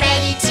 Okay.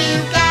 ready to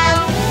go.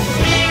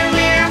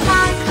 Rear,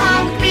 honk,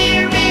 honk,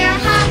 rear,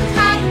 honk,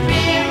 honk,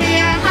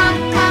 rear,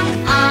 honk, honk,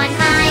 on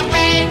my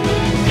way.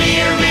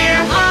 Rear,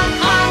 honk,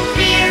 honk,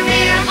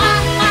 rear,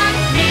 honk,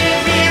 honk,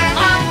 rear,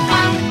 honk,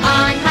 honk,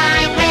 on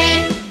my way.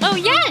 Oh,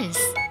 yes!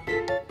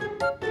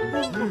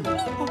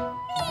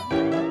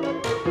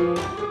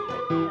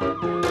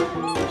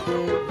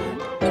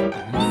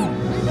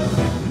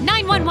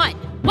 911,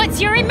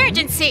 what's your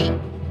emergency?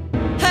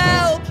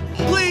 Help!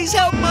 Please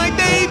help my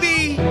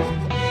baby!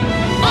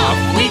 Off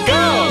we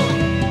go!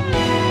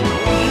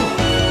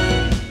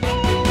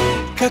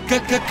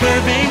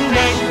 Curving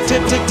right,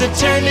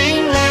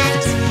 turning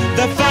left.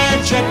 The fire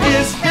truck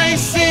is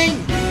racing.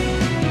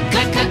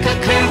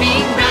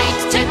 Curving right,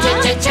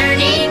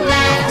 turning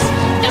left.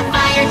 The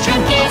fire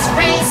truck is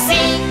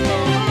racing.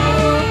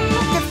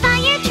 The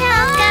fire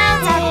truck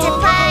goes up to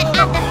put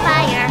out the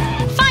fire.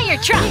 Fire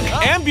truck!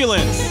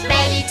 Ambulance!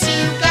 Ready to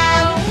go.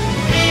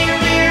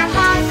 Rear,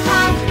 honk,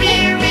 honk,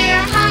 rear,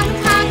 honk,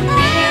 honk,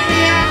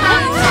 rear,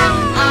 honk,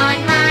 honk, on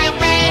my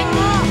way.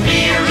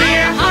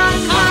 Rear,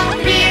 honk, honk,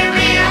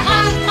 rear,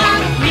 honk,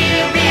 honk,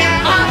 rear,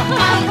 honk,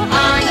 honk,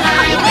 on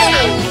my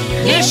way.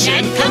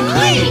 Mission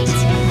complete.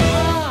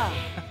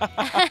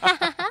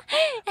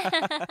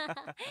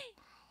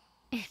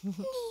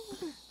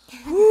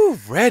 Woo,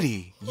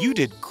 Reddy, you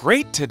did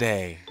great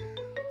today.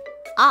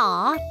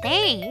 Aw,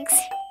 thanks.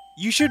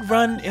 You should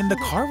run in the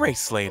car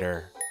race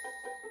later.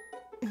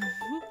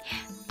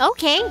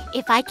 Okay,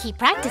 if I keep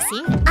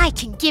practicing, I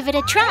can give it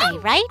a try,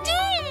 right?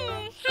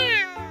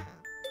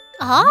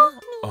 Huh?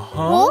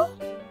 Uh-huh.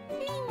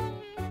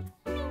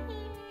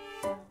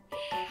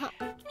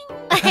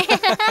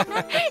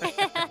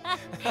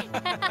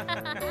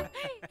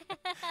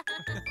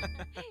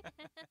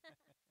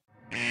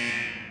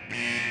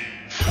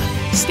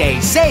 Stay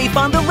safe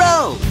on the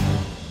road!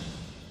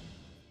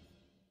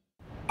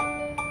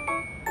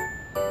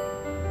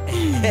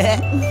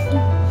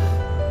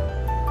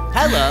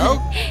 Hello!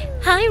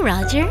 Hi,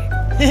 Roger.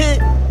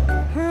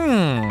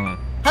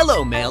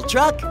 Hello, mail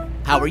truck.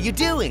 How are you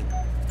doing?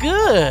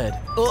 Good.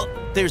 Oh,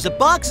 there's a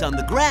box on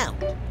the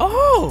ground.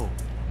 Oh,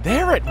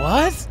 there it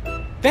was.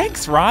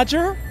 Thanks,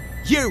 Roger.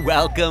 You're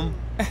welcome.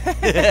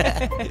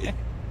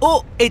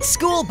 Oh, it's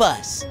school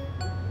bus.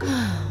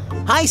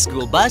 Hi,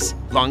 school bus.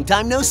 Long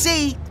time no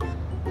see.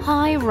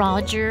 Hi,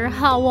 Roger.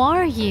 How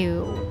are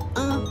you?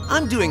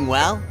 I'm doing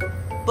well.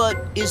 But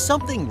is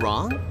something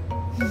wrong?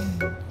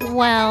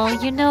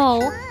 Well, you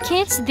know,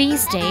 kids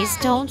these days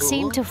don't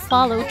seem to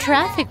follow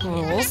traffic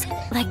rules.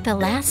 Like the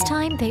last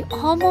time they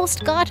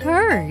almost got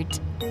hurt.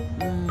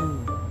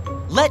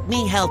 Let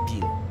me help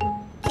you.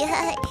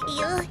 Yeah.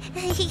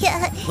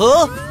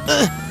 Huh?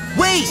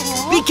 Wait!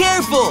 Be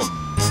careful!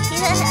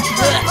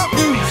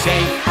 Be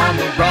safe on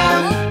the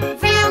road.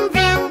 Vroom,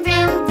 vroom,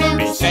 vroom, vroom.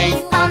 Be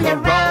safe on the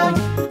road.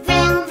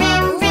 Vroom,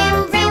 vroom,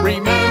 vroom, vroom.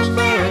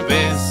 Remember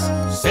this,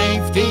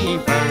 safety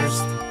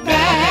first.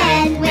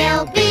 Then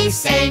we'll be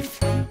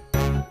safe.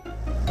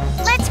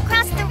 Let's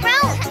cross the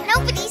road.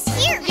 Nobody's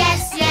here.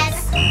 Yes,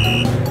 yes.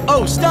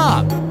 Oh,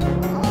 stop!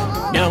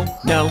 No,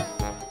 no.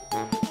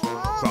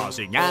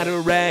 Crossing at a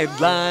red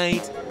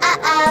light,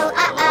 Uh-oh,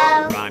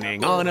 uh-oh.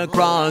 running on a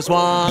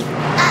crosswalk.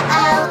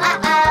 Uh-oh,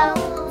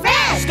 uh-oh.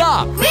 Red.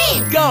 Stop!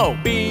 Green. Go!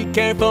 Be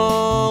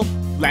careful!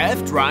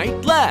 Left, right,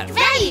 left.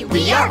 Ready.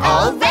 We are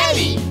all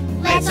ready.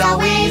 Let's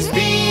always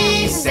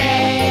be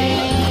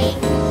safe.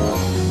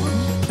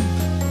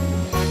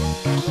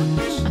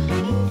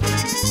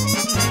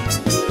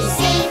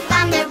 Safe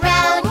on the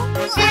road.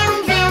 Vroom,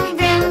 vroom,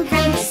 vroom,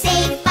 vroom.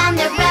 Safe on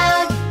the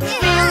road.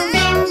 Vroom,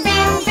 vroom,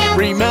 vroom, vroom.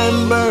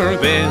 Remember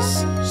this,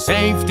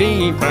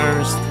 safety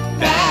first,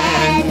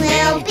 Then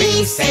we'll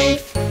be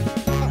safe.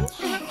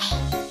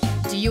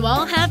 Do you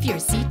all have your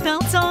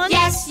seatbelts on?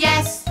 Yes,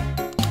 yes.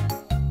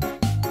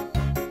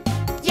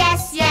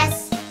 Yes,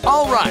 yes.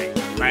 All right,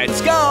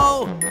 let's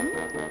go.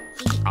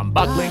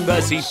 Unbuckling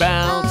the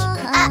seatbelt,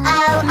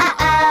 Uh-oh,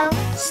 uh-oh.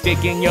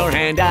 sticking your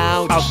hand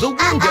out of the window.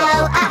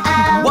 Uh-oh,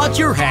 uh-oh. Watch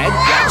your head,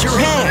 watch your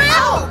hand.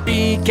 Ow!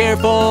 Be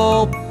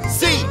careful.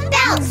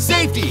 Seatbelts.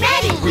 Safety.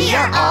 Ready. We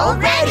are all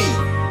ready.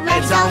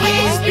 Let's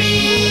always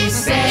be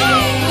safe.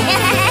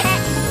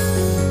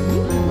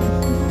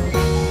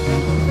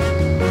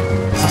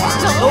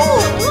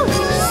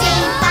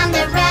 Safe on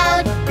the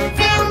road.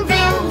 Vroom,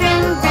 vroom,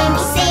 vroom, vroom.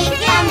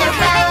 Safe on the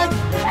road.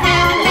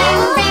 Vroom,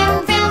 vroom,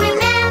 vroom, vroom.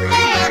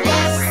 Remember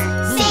this.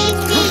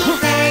 Safety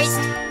first,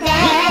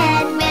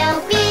 then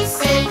we'll be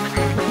safe.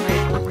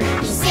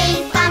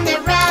 Safe on the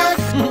road.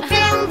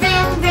 Vroom,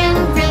 vroom, vroom,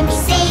 vroom.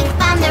 Safe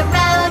on the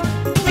road.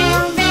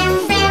 Vroom, vroom,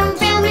 vroom,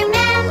 vroom.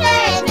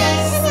 Remember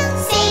this.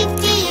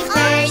 Safety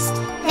first,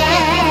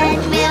 then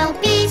we'll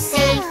be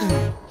safe.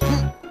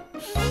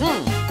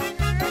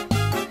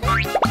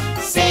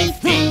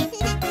 Safety.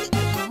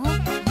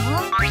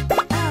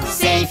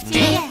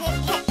 Safety.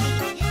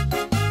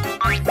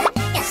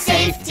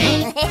 Safety.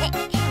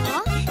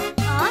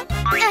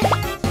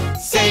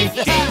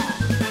 Safety.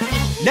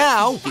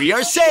 Now we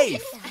are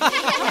safe.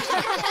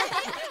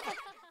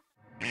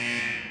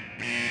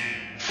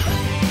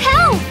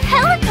 Help!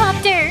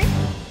 Helicopter!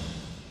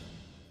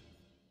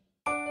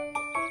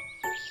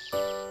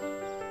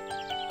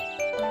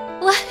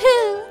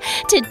 Woohoo!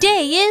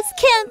 Today is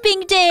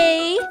camping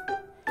day!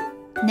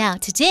 Now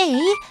today,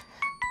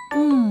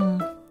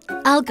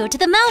 I'll go to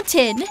the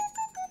mountain.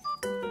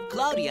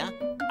 Cloudia,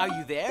 are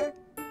you there?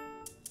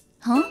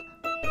 Huh?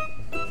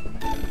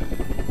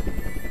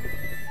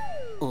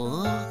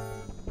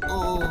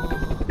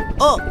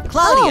 Oh,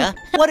 Cloudia,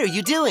 what are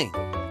you doing?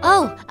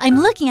 Oh, I'm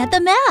looking at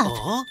the map.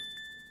 Oh?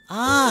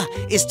 Ah,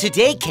 is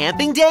today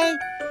camping day?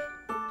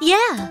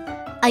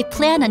 Yeah, I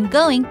plan on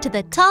going to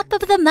the top of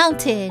the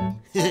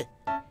mountain.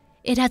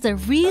 It has a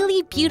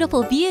really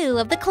beautiful view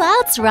of the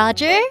clouds,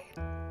 Roger.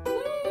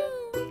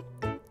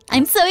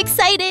 I'm so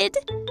excited.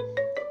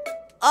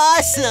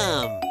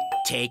 Awesome!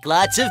 Take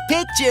lots of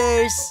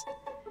pictures.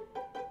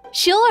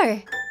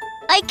 Sure.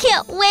 I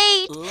can't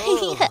wait.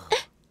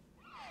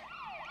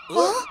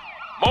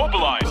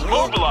 Mobilize,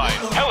 mobilize.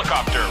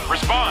 Helicopter,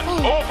 respond.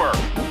 Over.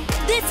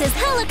 This is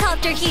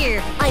Helicopter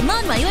here. I'm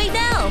on my way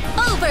now.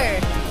 Over.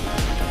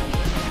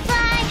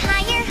 Fly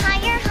higher,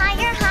 higher,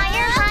 higher,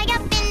 higher, high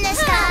up in the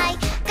sky.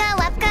 Go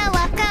up, go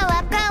up, go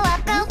up, go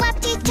up, go up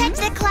to touch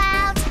the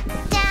clouds.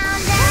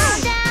 Down, down,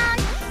 down,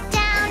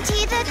 down to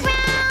the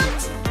ground.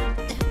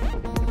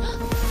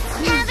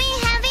 Heavy,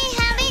 heavy,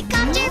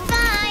 helicopter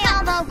fly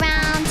all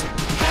around.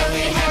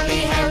 Heli,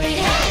 heli, heli,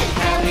 hey,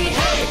 heli,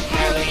 hey,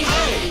 heli,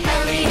 hey,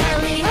 heli,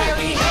 heli,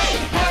 heli, hey,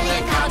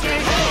 helicopter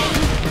hey.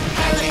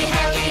 Heli,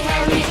 heli,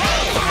 heli,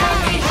 hey,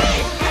 heli, hey,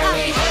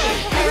 heli, hey,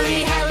 heli,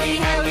 heli,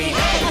 heli,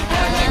 hey,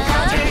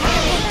 helicopter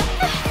hey.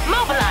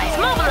 Mobilize,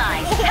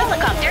 mobilize.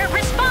 Helicopter,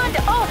 respond.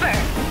 Over.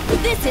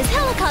 This is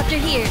Helicopter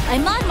here.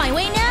 I'm on my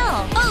way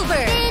now.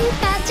 Over. Spin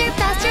faster,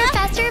 faster,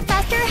 faster,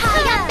 faster,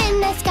 high up in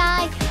the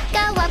sky.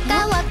 Go up,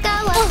 go up,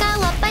 go up,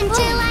 go up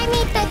until I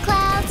meet the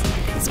clouds.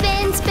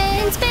 Spin,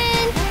 spin,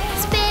 spin,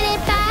 spin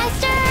it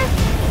faster.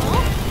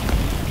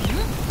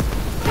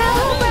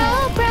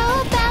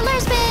 Propeller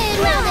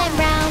spin round and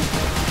round.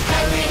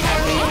 Heli,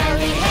 heli,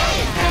 heli, hey,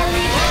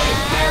 heli, hey,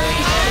 heli,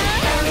 hey,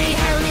 heli,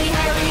 heli,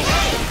 heli,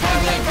 hey,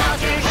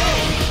 helicopter hey.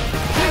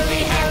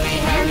 Heli, heli,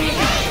 heli,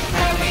 hey,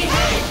 heli,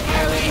 hey,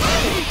 heli,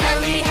 hey,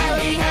 heli,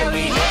 heli,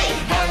 heli, hey,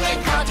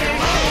 helicopter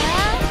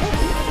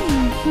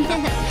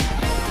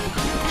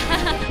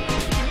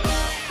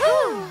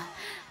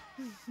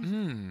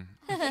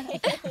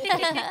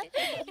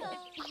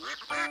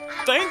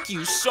Thank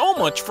you so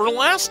much for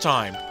last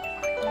time.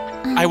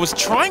 I was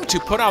trying to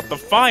put out the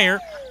fire,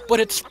 but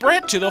it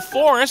spread to the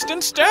forest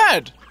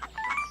instead.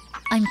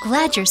 I'm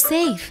glad you're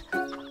safe.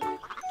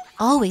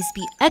 Always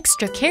be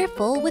extra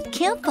careful with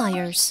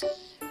campfires.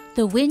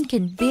 The wind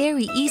can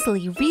very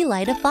easily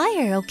relight a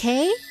fire,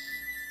 okay?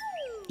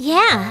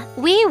 Yeah,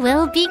 we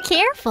will be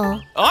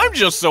careful. I'm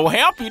just so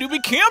happy to be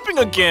camping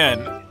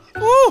again.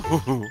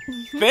 Ooh,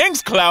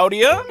 thanks,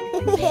 Cloudia.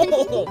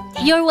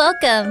 You're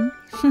welcome.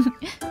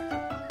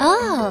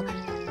 Oh,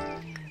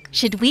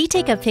 should we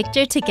take a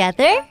picture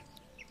together?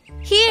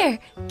 Here,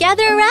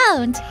 gather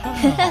around.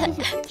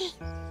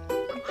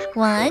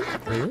 1,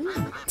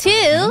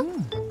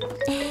 2,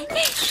 3.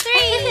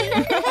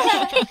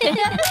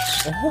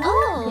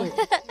 Oh.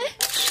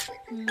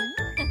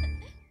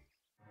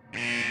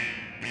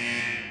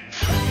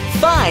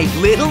 5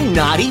 little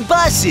naughty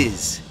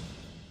buses.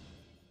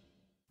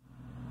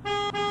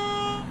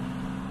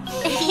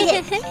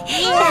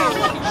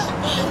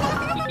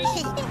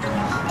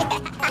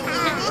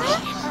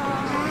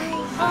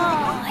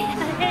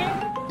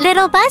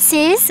 Little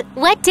buses,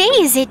 what day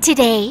is it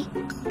today?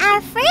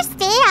 Our first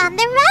day on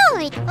the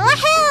road.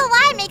 Woohoo!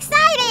 I'm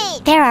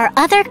excited. There are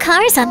other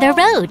cars on the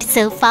road,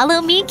 so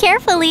follow me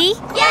carefully.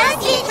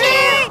 Yes,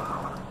 teacher.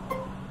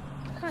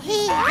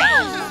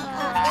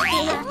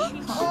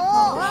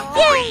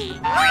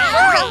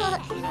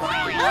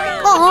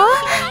 Oh,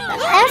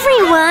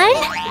 everyone!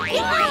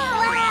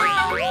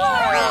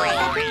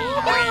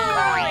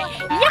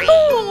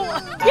 Yahoo!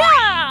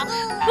 Yeah!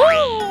 Woo!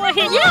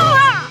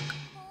 Yeah!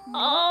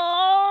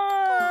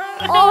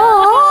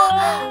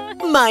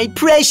 Oh, My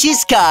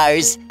precious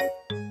cars.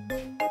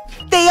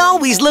 They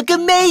always look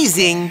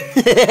amazing.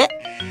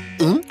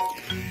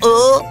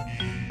 Oh.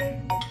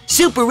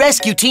 Super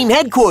Rescue Team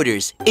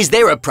Headquarters. Is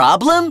there a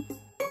problem?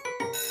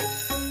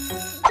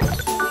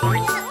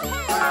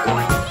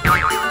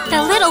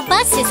 the little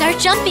buses are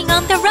jumping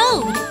on the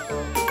road.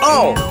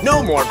 Oh,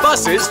 no more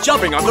buses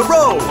jumping on the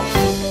road.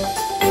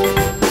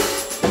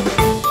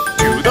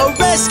 To the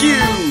rescue!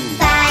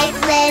 5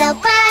 little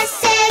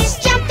buses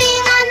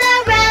jumping on the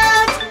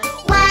road.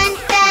 One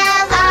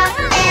fell off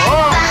and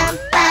bump,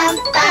 bump,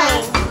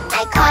 bump.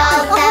 I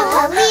called the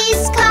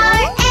police car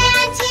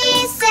and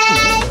he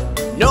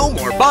said, No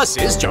more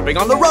buses jumping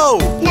on the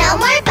road. no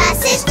more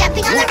buses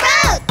jumping on the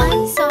road.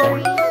 I'm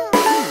sorry.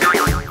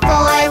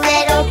 4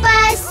 little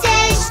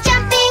buses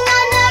jumping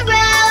on the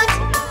road.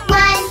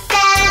 One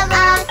fell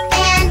off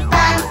and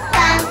bump,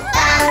 bump,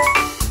 bump.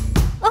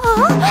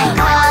 I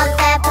called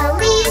the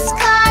police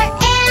car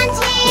and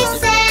he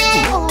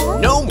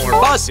said, No more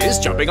buses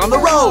jumping on the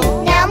road.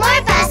 no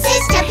more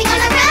buses jumping on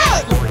the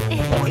road.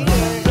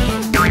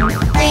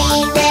 3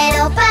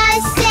 little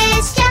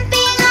buses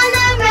jumping on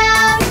the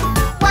road.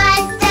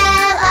 One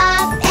fell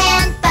off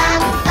and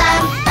bump,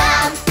 bump,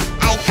 bump.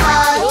 I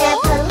called the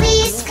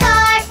police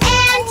car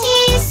and he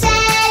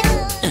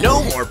said,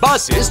 No more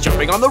buses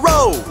jumping on the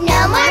road.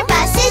 no more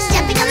buses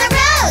jumping on the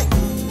road.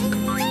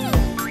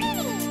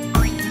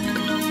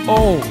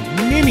 Oh,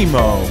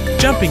 Ninimo,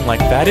 jumping like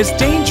that is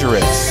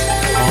dangerous.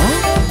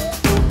 Huh?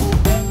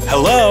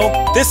 Hello,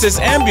 this is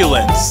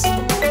ambulance.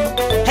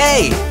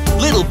 Hey,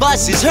 little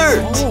bus is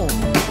hurt.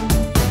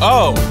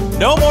 Oh,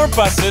 no more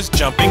buses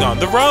jumping on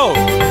the road.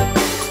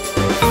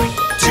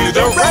 To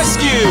the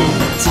rescue!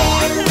 2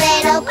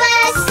 little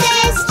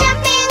buses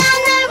jumping on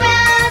the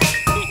road.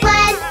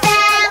 One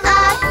fell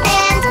off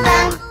and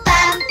bump,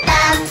 bump,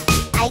 bump.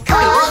 I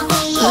called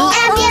the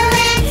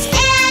ambulance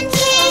and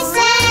he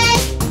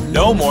said,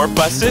 No more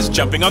buses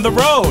jumping on the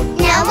road.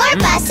 no more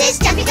buses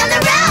jumping on the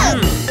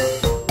road.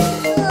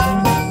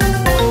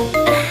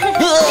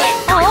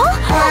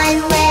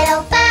 One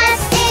little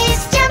bus is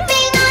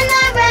jumping on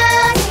the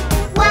road.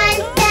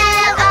 One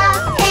fell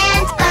off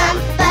and bump,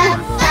 bump,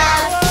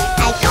 bump.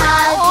 I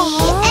called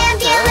the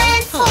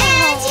ambulance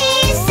and he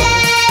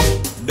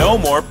said, No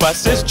more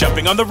buses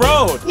jumping on the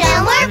road.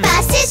 no more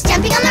buses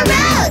jumping on the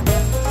road.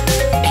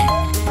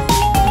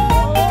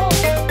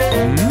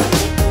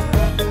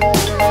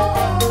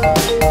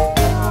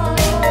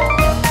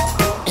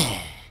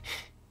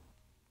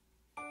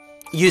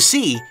 You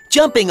see,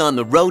 jumping on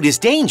the road is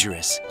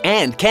dangerous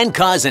and can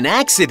cause an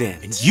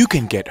accident. You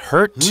can get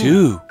hurt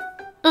too.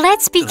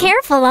 Let's be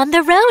careful on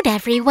the road,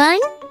 everyone.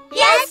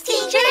 Yes,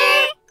 teacher.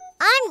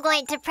 I'm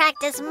going to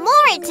practice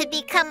more to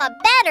become a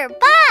better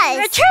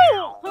bus.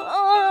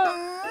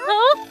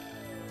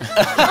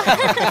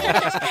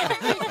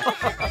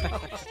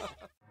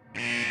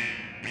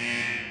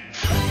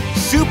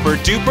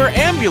 Super-Duper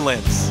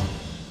Ambulance.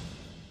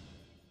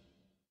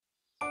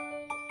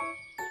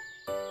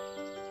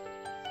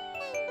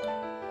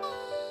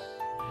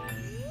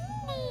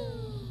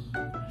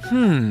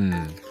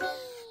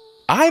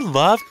 I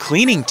love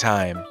cleaning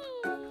time.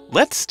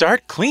 Let's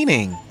start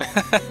cleaning.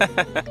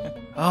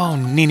 Oh,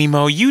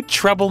 Ninimo, you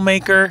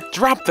troublemaker.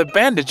 Drop the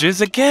bandages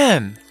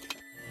again.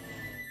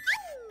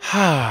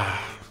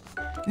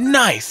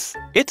 Nice.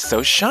 It's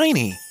so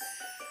shiny.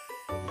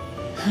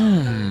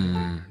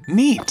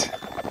 Neat.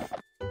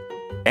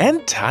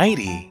 And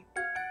tidy.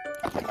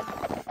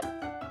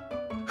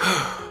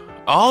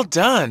 All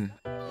done.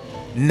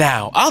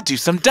 Now I'll do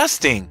some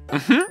dusting.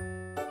 Huh?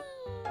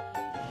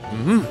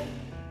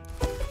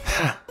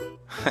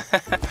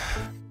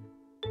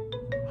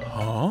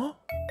 Oh,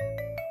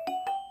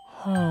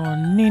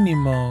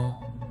 Ninimo.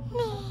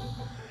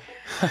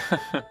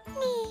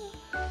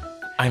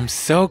 I'm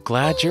so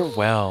glad you're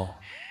well.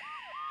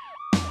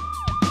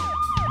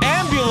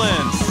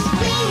 Ambulance!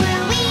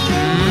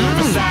 Move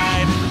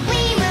aside!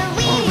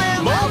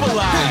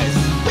 Mobilize!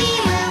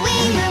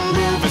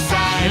 Move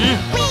aside!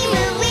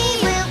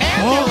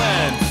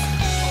 Ambulance!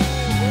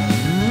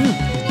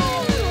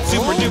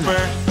 Super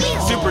duper!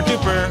 Super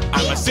duper!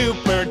 I'm a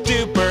super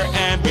duper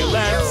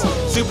ambulance!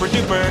 Super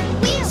duper!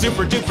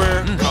 Super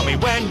duper! Call me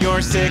when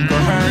you're sick or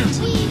hurt!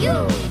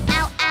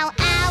 Ow, ow,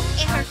 ow,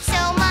 it hurts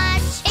so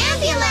much.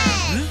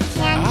 Ambulance!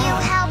 Can you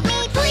help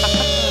me,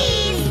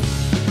 please?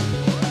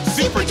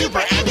 Super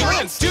duper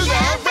ambulance to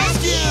the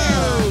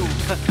rescue!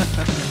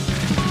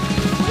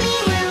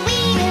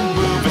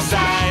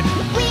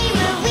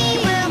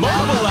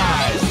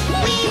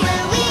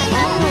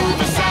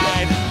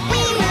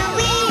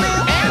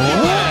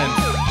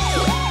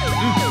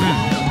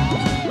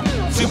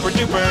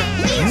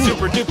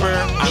 duper,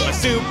 I'm a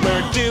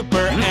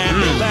super-duper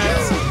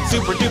ambulance.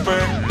 Super-duper,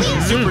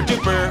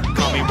 super-duper,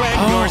 call me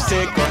when you're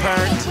sick or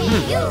hurt.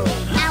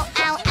 Ow,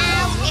 ow,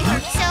 ow, it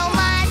hurts so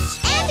much.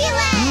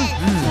 Ambulance!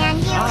 Can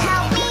you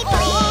help me,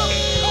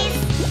 please?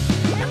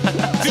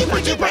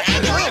 Super-duper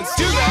ambulance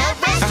to the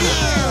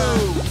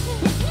rescue!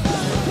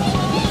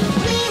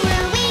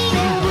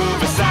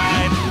 Move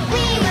aside.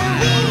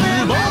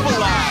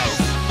 Mobilize.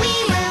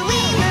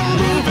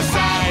 Move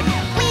aside.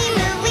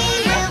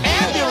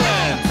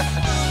 Ambulance!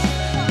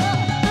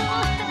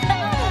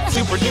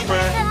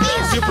 Super-duper,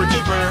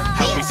 super-duper,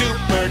 help me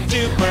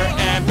super-duper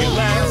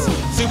ambulance.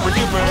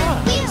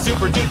 Super-duper,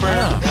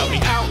 super-duper, help me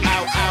ow,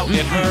 ow, ow,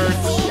 it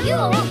hurts.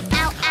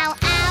 Ow, ow,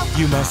 ow.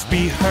 You must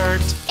be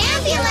hurt.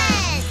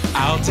 Ambulance!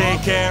 I'll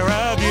take care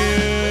of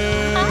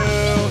you.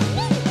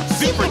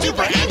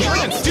 Super-duper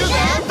ambulance to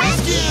the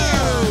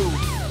rescue!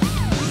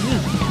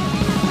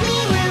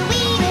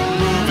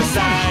 Move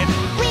aside.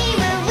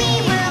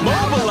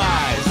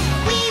 Mobilize.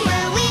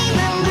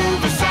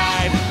 Move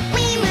aside.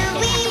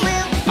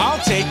 I'll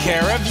take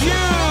care of you.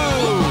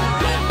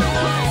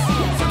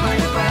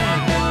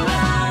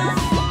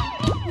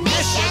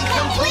 Mission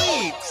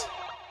complete.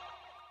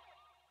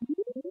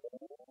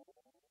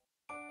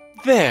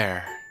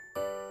 There.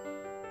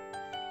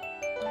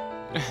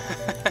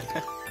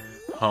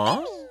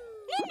 Huh?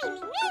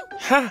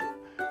 Ha!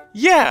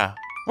 Yeah,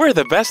 we're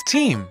the best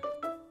team.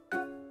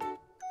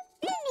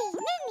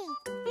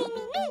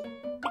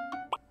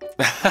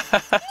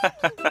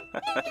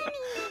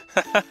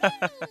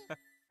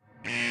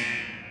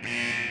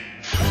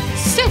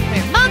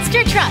 Super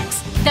Monster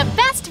Trucks, the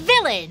best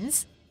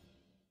villains!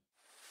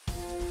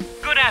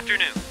 Good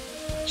afternoon.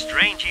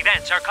 Strange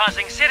events are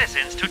causing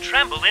citizens to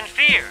tremble in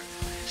fear.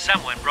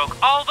 Someone broke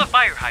all the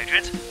fire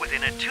hydrants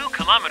within a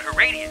 2-kilometer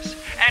radius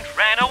and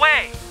ran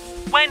away.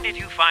 When did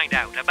you find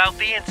out about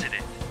the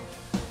incident?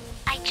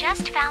 I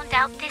just found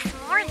out this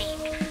morning.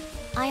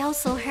 I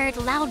also heard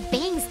loud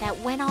bangs that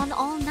went on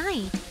all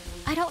night.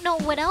 I don't know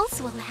what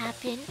else will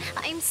happen.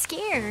 I'm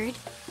scared.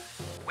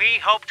 We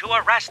hope to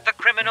arrest the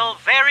criminal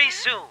very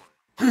soon.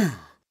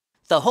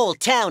 The whole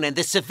town and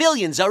the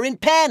civilians are in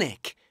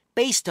panic.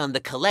 Based on the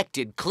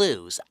collected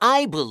clues,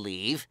 I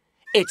believe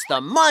it's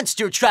the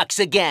monster trucks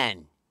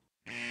again.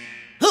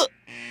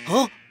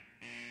 Huh?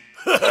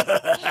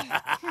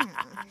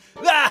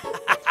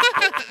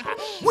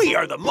 We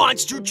are the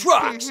monster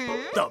trucks,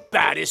 the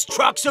baddest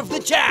trucks of the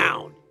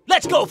town.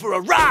 Let's go for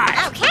a ride.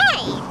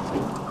 Okay!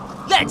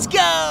 Let's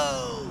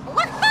go!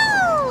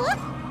 Woohoo!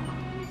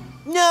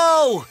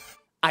 No!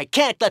 I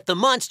can't let the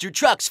monster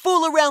trucks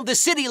fool around the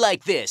city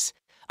like this.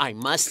 I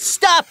must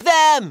stop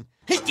them!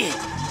 Let's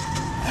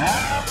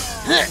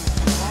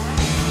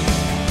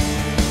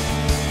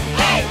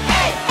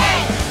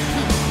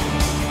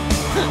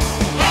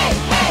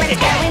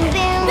go and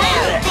boom,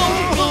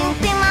 boom, boom,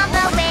 boom all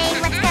the way.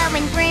 Let's go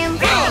and vroom,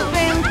 vroom,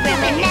 vroom,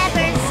 vroom and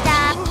never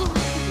stop.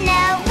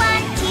 No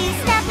one to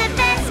stop the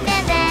best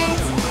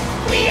villains.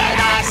 We are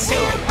the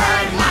Super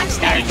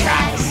Monster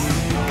Trucks.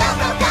 Go,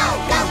 go, go,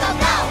 go, go,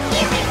 go.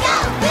 Here we go,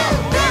 boom,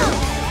 boom.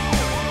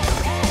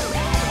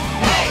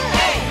 Hey,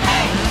 hey,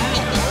 hey.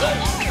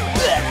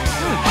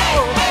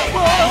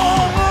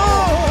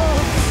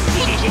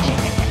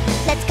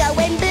 Let's go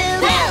and boom,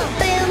 boom,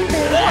 boom,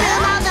 boom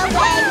all the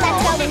way.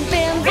 Let's go and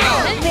boom,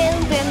 boom, boom,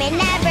 boom and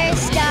never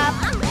stop.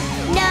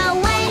 No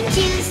one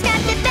to stop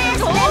the best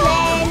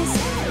villains.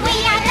 We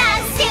are the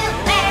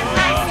Super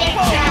Monster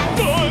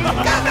Trucks. Go,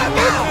 go, go,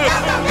 go,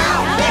 go, go.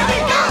 Here we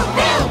go,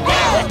 boom,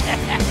 boom.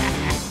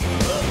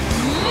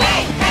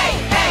 Hey, hey,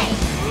 hey.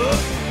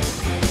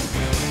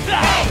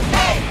 Hey,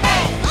 hey,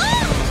 hey.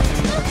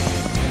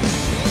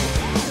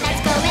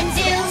 Let's go and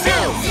zoom,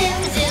 zoom, zoom,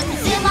 zoom,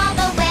 zoom all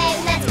the way.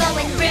 Let's go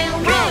and vroom,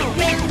 vroom,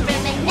 vroom,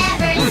 vroom and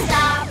never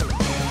stop.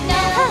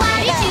 No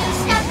one to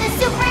stop the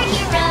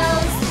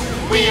superheroes.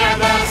 We are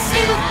the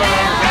Super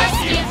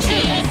Rescue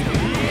Team.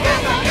 Go,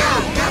 go, go,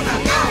 go, go,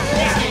 go.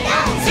 Here we go.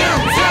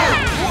 Zoom, zoom.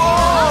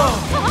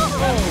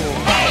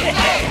 Hey,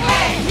 hey,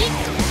 hey.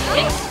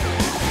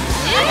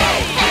 Hey,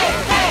 hey,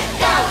 hey.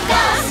 Go,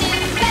 go,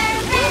 Super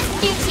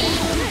Rescue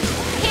Team.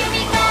 Here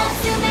we go,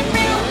 zoom and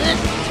vroom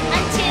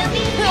until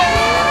the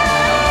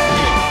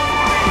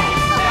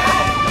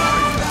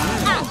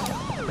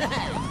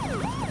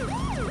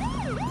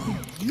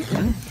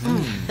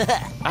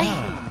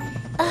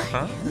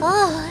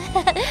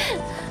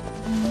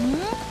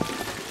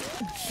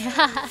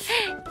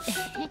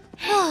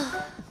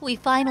We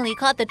finally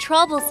caught the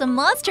troublesome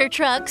monster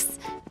trucks.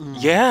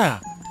 Yeah,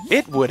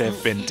 it would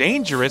have been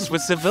dangerous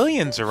with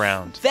civilians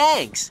around.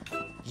 Thanks.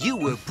 You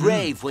were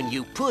brave when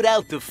you put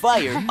out the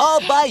fire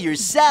all by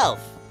yourself.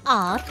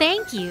 Aw,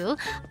 thank you.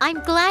 I'm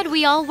glad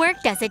we all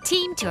worked as a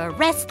team to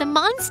arrest the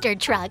monster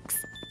trucks.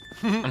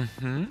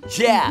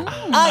 Yeah,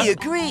 I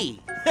agree.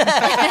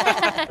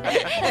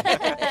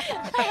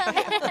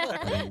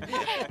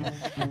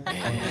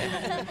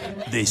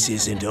 This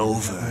isn't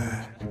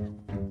over.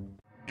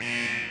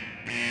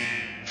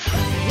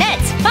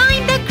 Let's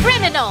find the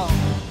criminal!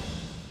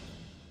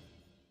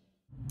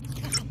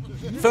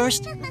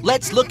 First,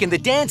 let's look in the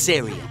dance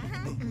area.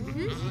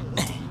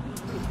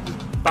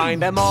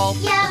 Find them all.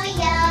 Yowie,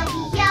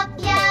 yowie, yup,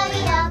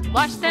 yowie, yup.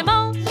 Watch them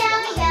all.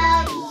 Yowie,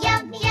 yowie,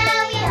 yup,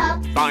 yowie,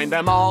 yup. Find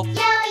them all.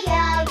 Yowie,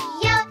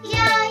 yowie, yup,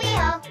 yowie,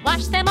 yup.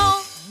 Watch them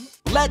all.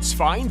 Let's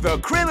find the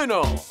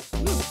criminal.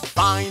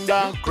 Find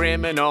a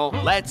criminal.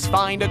 Let's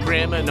find a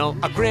criminal.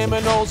 A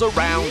criminal's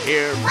around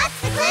here.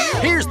 What's the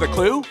clue? Here's the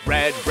clue.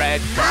 Red,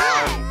 red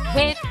car.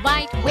 With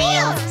white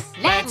wheels.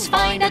 Let's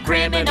find a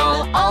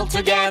criminal all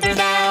together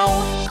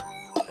now.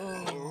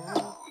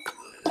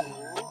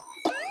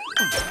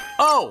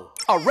 Oh,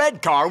 a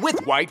red car with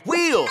white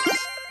wheels.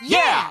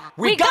 Yeah,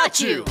 we got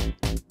you.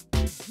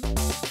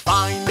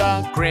 Find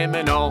a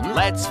criminal.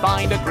 Let's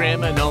find a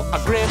criminal. A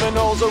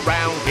criminal's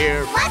around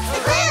here. What's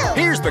the clue?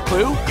 Here's the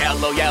clue.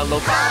 Yellow, yellow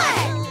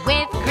car.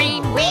 With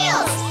green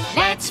Wheels.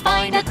 Let's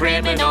find a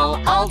criminal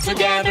all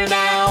together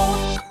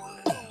now.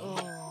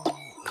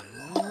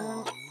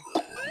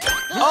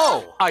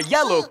 Oh, a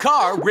yellow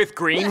car with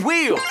green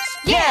wheels.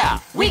 Yeah,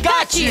 we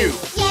got you.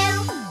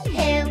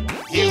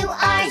 You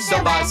are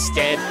so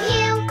busted.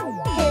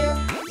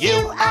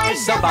 You are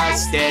so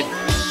busted.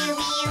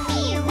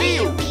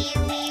 Wheel.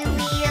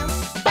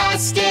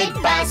 Busted,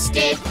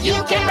 busted.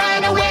 You can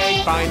run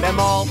away. Find them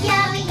all.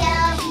 Yowie,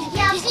 yowie,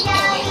 yup,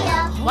 yowie,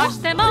 yup. Watch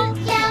them all.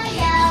 Yowie,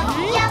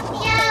 yowie, yup,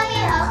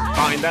 yowie, yup.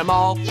 Find them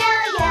all.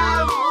 Yowie,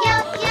 yowie,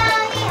 yup,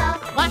 yowie,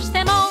 yup. Watch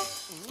them all.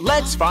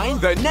 Let's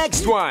find the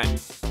next one.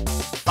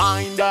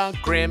 Find a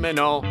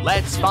criminal.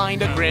 Let's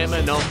find a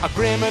criminal. A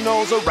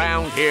criminal's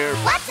around here.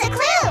 What's the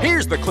clue?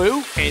 Here's the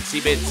clue. Itsy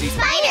bitsy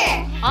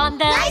Spider. On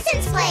the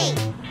License plate.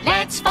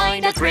 Let's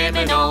find a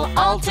criminal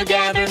all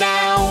together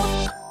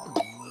now.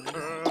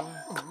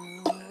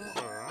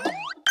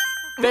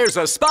 There's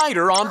a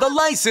spider on the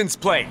license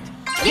plate.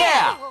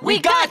 Yeah, we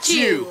got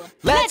you.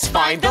 Let's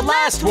find the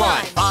last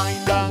one.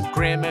 Find a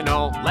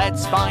criminal.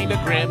 Let's find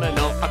a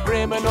criminal. A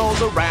criminal's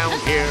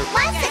around here.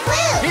 What's the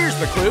clue? Here's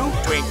the clue.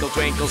 Twinkle,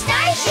 twinkle,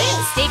 Starship.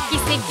 sticky,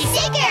 sticky,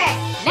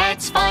 Sticker.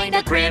 Let's find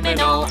a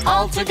criminal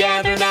all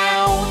together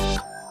now.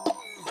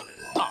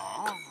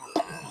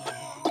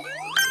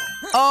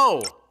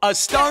 Oh, a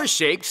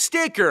star-shaped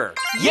sticker.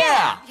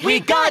 Yeah, we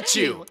got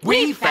you.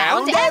 We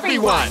found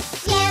everyone.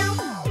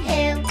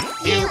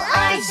 You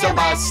are so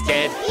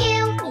busted.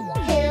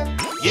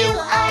 You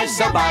are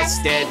so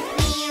busted.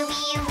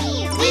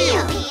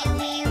 Wheel.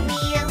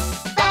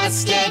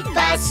 Busted,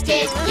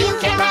 busted. You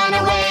can run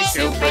away.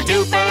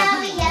 Super-duper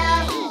Yowie,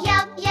 yowie,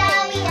 yup,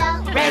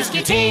 yowie, yup.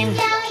 rescue team.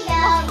 Yowie,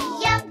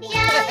 yowie, yup,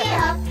 yowie,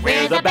 yup.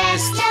 We're the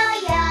best.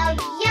 Yowie,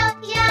 yowie, yup,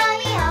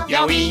 yowie, yup.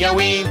 Yowie,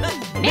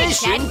 yowie.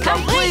 Mission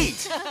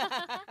complete.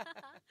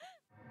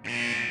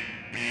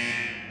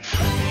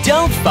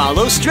 Don't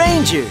follow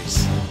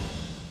strangers.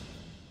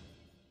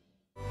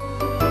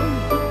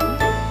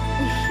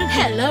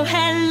 Hello,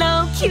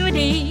 hello,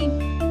 cutie.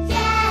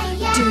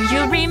 Yeah, Do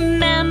you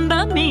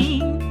remember me?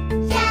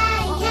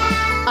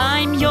 yeah.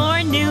 I'm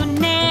your new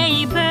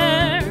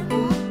neighbor.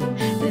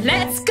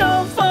 Let's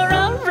go for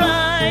a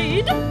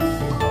ride.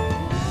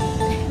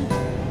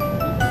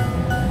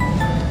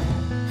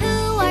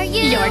 Who are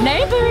you? Your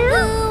neighbor.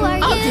 Who are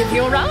I'll you? give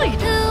you a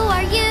ride. Who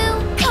are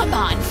you? Come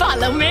on,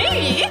 follow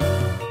me.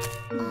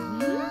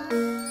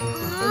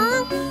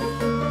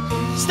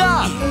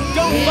 Stop!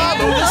 Don't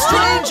follow the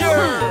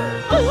stranger!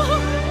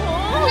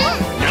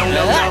 No,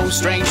 no, no,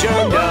 stranger,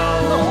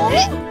 no.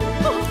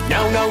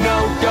 No, no, no,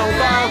 don't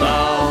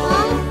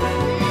follow.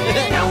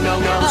 No, no,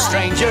 no,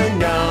 stranger,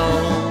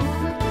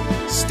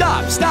 no.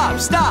 Stop, stop,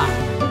 stop!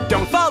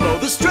 Don't follow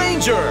the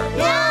stranger!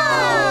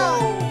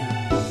 No!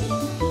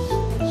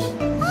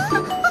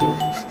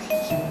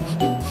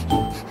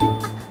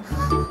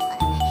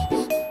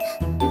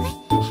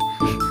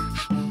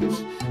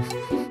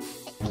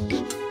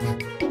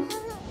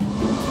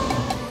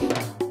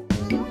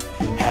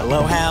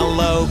 Hello,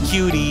 hello,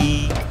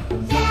 cutie.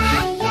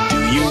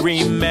 Do you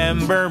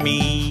remember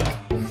me?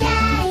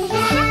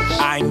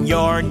 I'm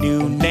your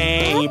new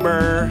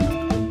neighbor.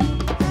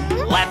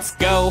 Let's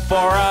go for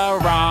a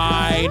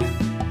ride.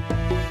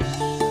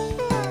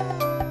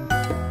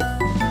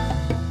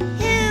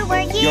 Who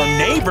are you? Your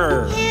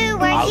neighbor. Who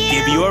are I'll you?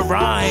 give you a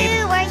ride.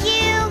 Who are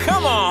you?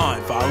 Come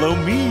on, follow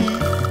me.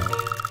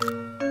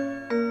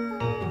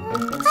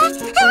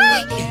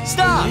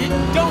 Stop!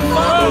 Don't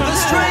follow the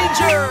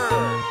stranger!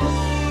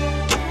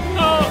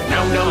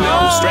 No, no,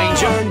 no,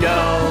 stranger, no.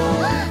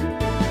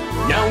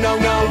 No, no,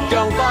 no,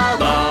 don't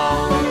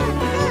follow.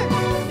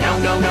 No,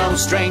 no, no,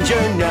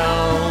 stranger,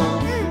 no.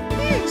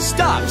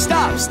 Stop,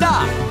 stop,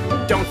 stop!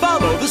 Don't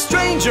follow the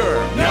stranger!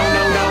 No,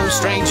 no, no,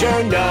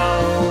 stranger,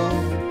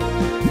 no.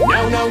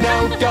 No, no,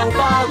 no, don't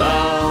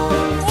follow.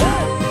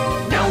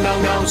 No,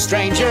 no, no,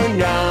 stranger,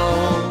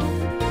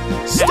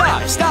 no.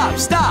 Stop, stop,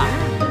 stop!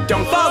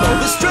 Don't follow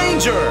the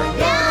stranger!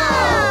 No!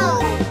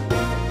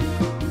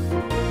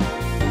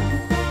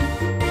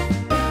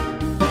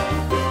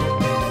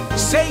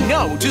 Say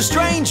no to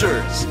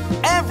strangers!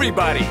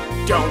 Everybody,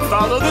 don't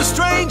follow the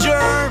stranger!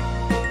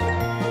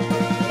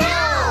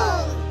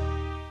 No!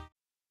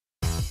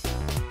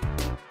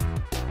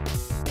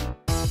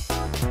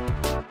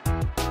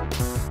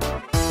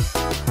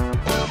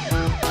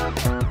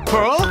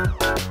 Huh?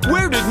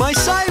 Where did my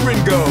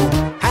siren go?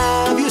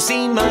 Have you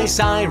seen my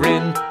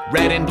siren?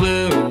 Red and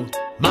blue,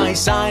 my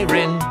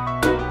siren.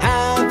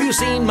 Have you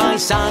seen my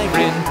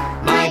siren?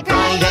 My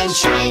bright and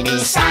shiny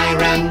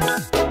siren.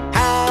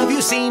 Have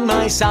you seen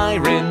my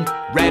siren?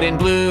 Red and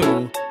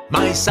blue,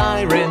 my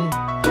siren.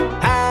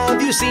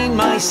 Have you seen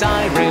my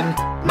siren?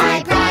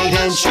 My bright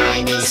and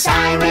shiny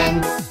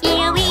siren.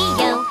 EO,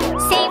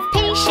 save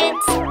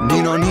patients.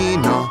 Nino,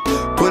 Nino,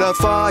 put out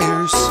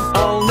fires.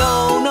 Oh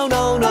no, no,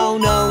 no, no,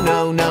 no,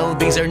 no, no.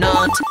 These are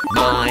not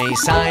my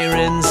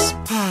sirens.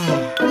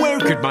 Where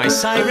could my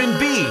siren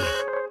be?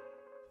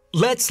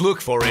 Let's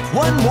look for it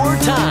one more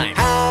time.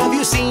 Have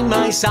you seen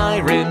my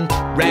siren?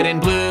 Red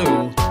and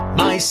blue,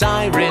 my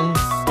siren.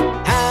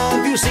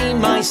 Have you seen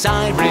my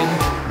siren?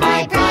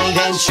 My bright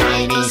and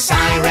shiny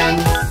siren.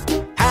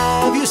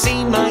 Have you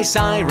seen my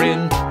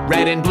siren?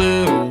 Red and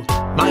blue,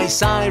 my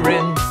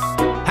siren.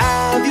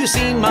 Have you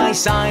seen my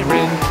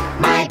siren?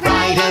 My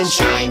bright and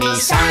shiny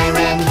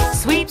siren.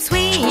 Sweep,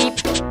 sweep,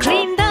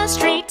 clean the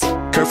street.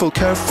 Careful,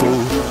 careful,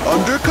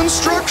 under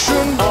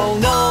construction. Oh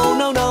no,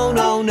 no, no,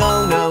 no,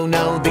 no, no,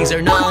 no. These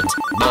are not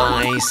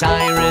my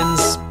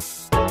sirens.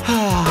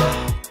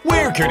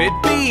 Where could it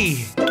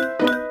be?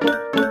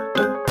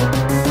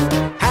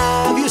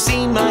 Have you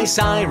seen my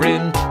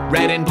siren?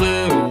 Red and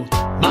blue,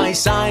 my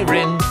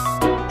siren.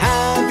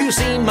 Have you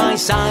seen my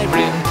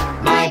siren?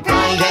 My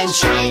bright and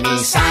shiny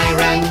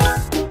siren.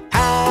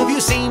 Have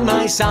you seen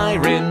my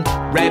siren?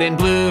 Red and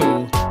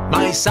blue,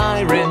 my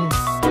siren.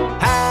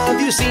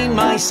 Have you seen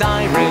my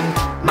siren?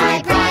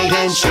 My bright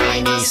and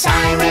shiny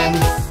siren.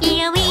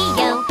 EO,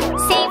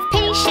 save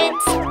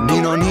patients.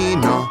 Nino,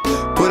 Nino,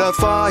 put out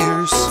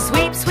fires.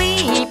 Sweep,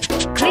 sweep,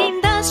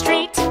 clean the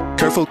street.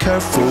 Careful,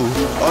 careful,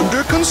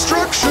 under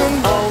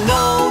construction. Oh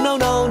no, no,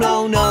 no,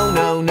 no, no,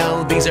 no,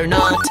 no. These are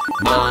not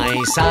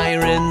my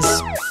sirens.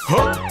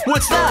 Huh?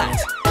 What's that?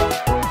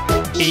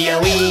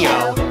 EO,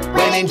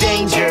 when in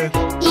danger.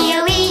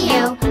 EO,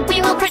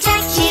 we will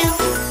protect you.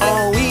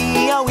 Oh,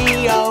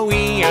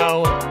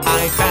 EO,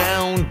 I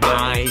found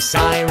my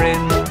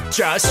siren.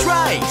 Just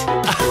right.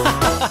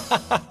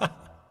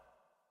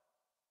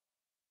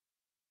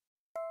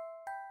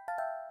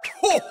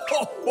 Ho,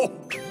 ho, ho!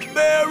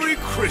 Merry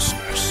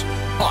Christmas!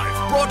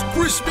 I've brought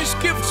Christmas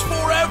gifts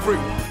for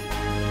everyone.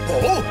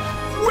 Oh,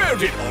 where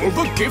did all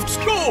the gifts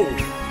go?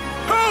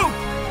 Help!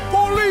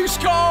 Police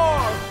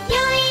car!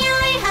 Yoey,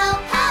 yoey, ho,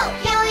 ho.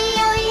 Yoey,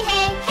 yoey,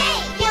 hey, hey.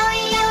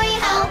 Yoey, yoey,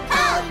 ho,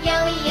 ho.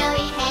 Yoey,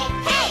 yoey, hey,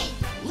 hey.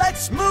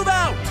 Let's move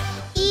out.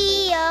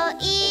 EO,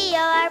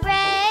 our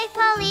brave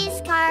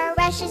police car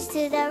rushes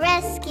to the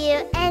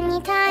rescue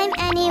anytime,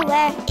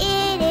 anywhere.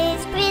 It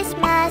is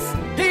Christmas.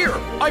 Here,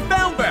 I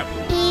found them!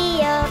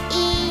 EO,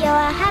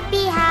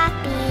 happy,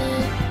 happy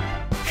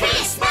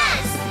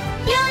Christmas!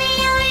 Yoey,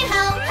 yoey,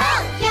 ho, ho.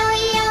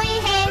 Yoey, yoey,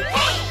 hey,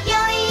 hey.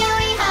 Yoey,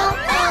 yoey, ho,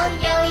 ho.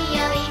 Yoey,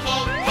 yoey,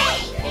 hey, hey.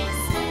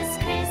 Christmas,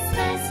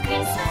 Christmas,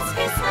 Christmas,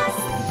 Christmas.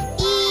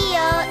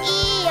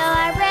 EO,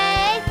 our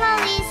brave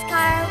police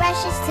car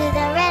rushes to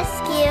the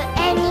rescue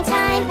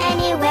anytime,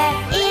 anywhere.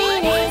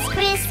 It is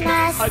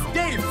Christmas. A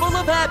day full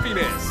of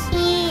happiness.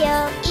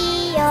 EO,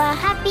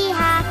 happy,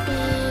 happy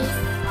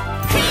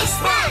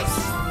Christmas!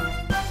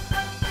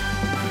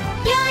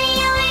 Yoey,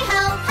 yoey,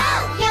 ho, ho.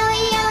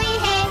 Yoey, yoey,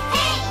 hey,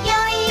 hey.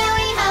 Yoey,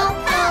 yoey, ho,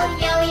 ho.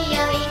 Yoey,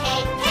 yoey,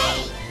 hey, hey.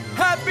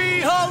 Happy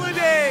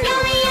holidays.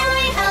 Yoey,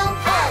 yoey, ho,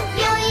 ho.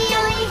 Yoey,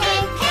 yoey,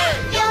 hey, hey.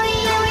 Yoey,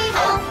 yoey,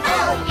 ho, ho.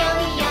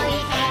 Yoey, yoey,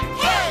 hey,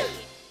 hey.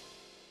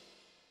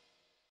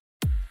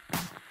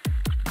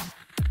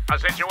 A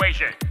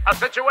situation! A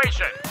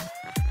situation!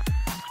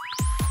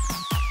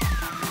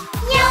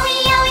 Yoey,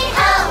 yoey,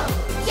 ho.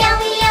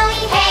 Yoey,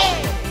 yoey, hey.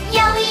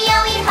 Yoey,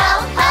 yoey, ho,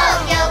 ho.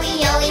 Yoey,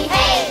 yoey,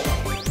 hey.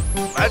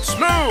 Let's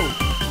move!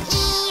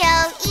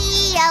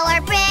 EO,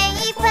 our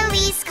brave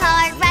police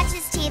car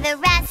rushes to the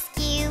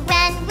rescue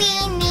when we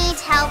need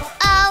help.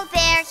 Oh,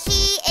 there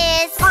he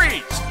is.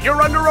 Freeze!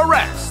 You're under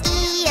arrest!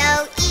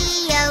 EO,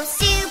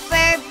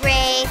 super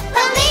brave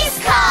police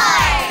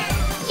car.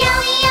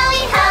 Yoey,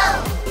 yoey, ho.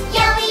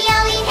 Yoey,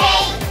 yoey,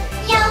 hey.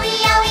 Yoey,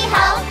 yoey,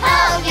 ho, ho.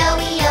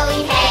 Yoey,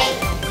 yoey, hey.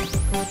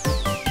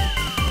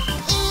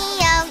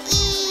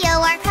 EO,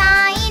 our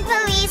kind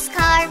police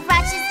car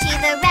rushes to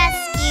the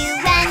rescue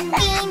when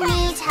we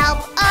need help.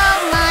 Oh,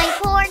 my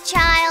poor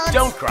child.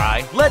 Don't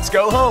cry. Let's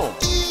go home.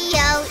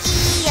 EO,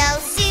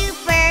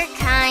 super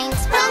kind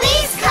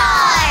police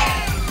car.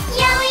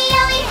 Yoey,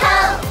 yoey, ho.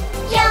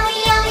 Yoey,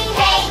 yoey,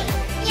 hey.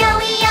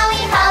 Yoey,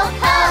 yoey, ho,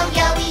 ho.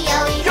 Yoey,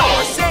 yoey, hey.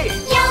 You're safe.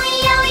 Yoey,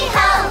 yoey,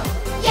 ho.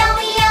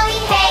 Yoey, yoey,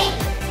 hey.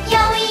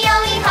 Yoey,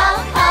 yoey, ho,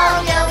 ho.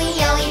 Yoey,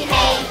 yoey,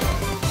 hey.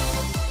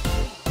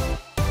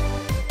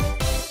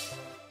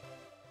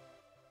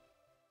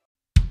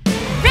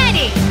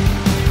 Ready!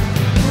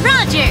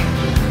 Roger!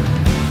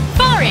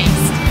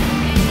 Forrest!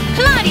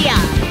 Cloudia!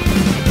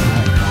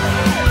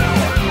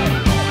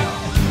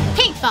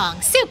 Pinkfong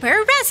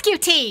Super Rescue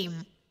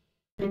Team!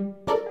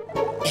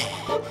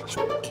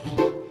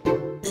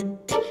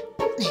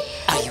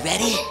 Are you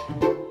ready?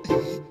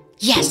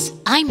 Yes,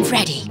 I'm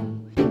ready.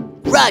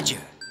 Roger.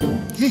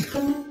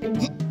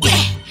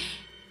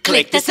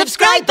 Click the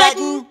subscribe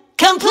button.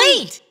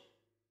 Complete.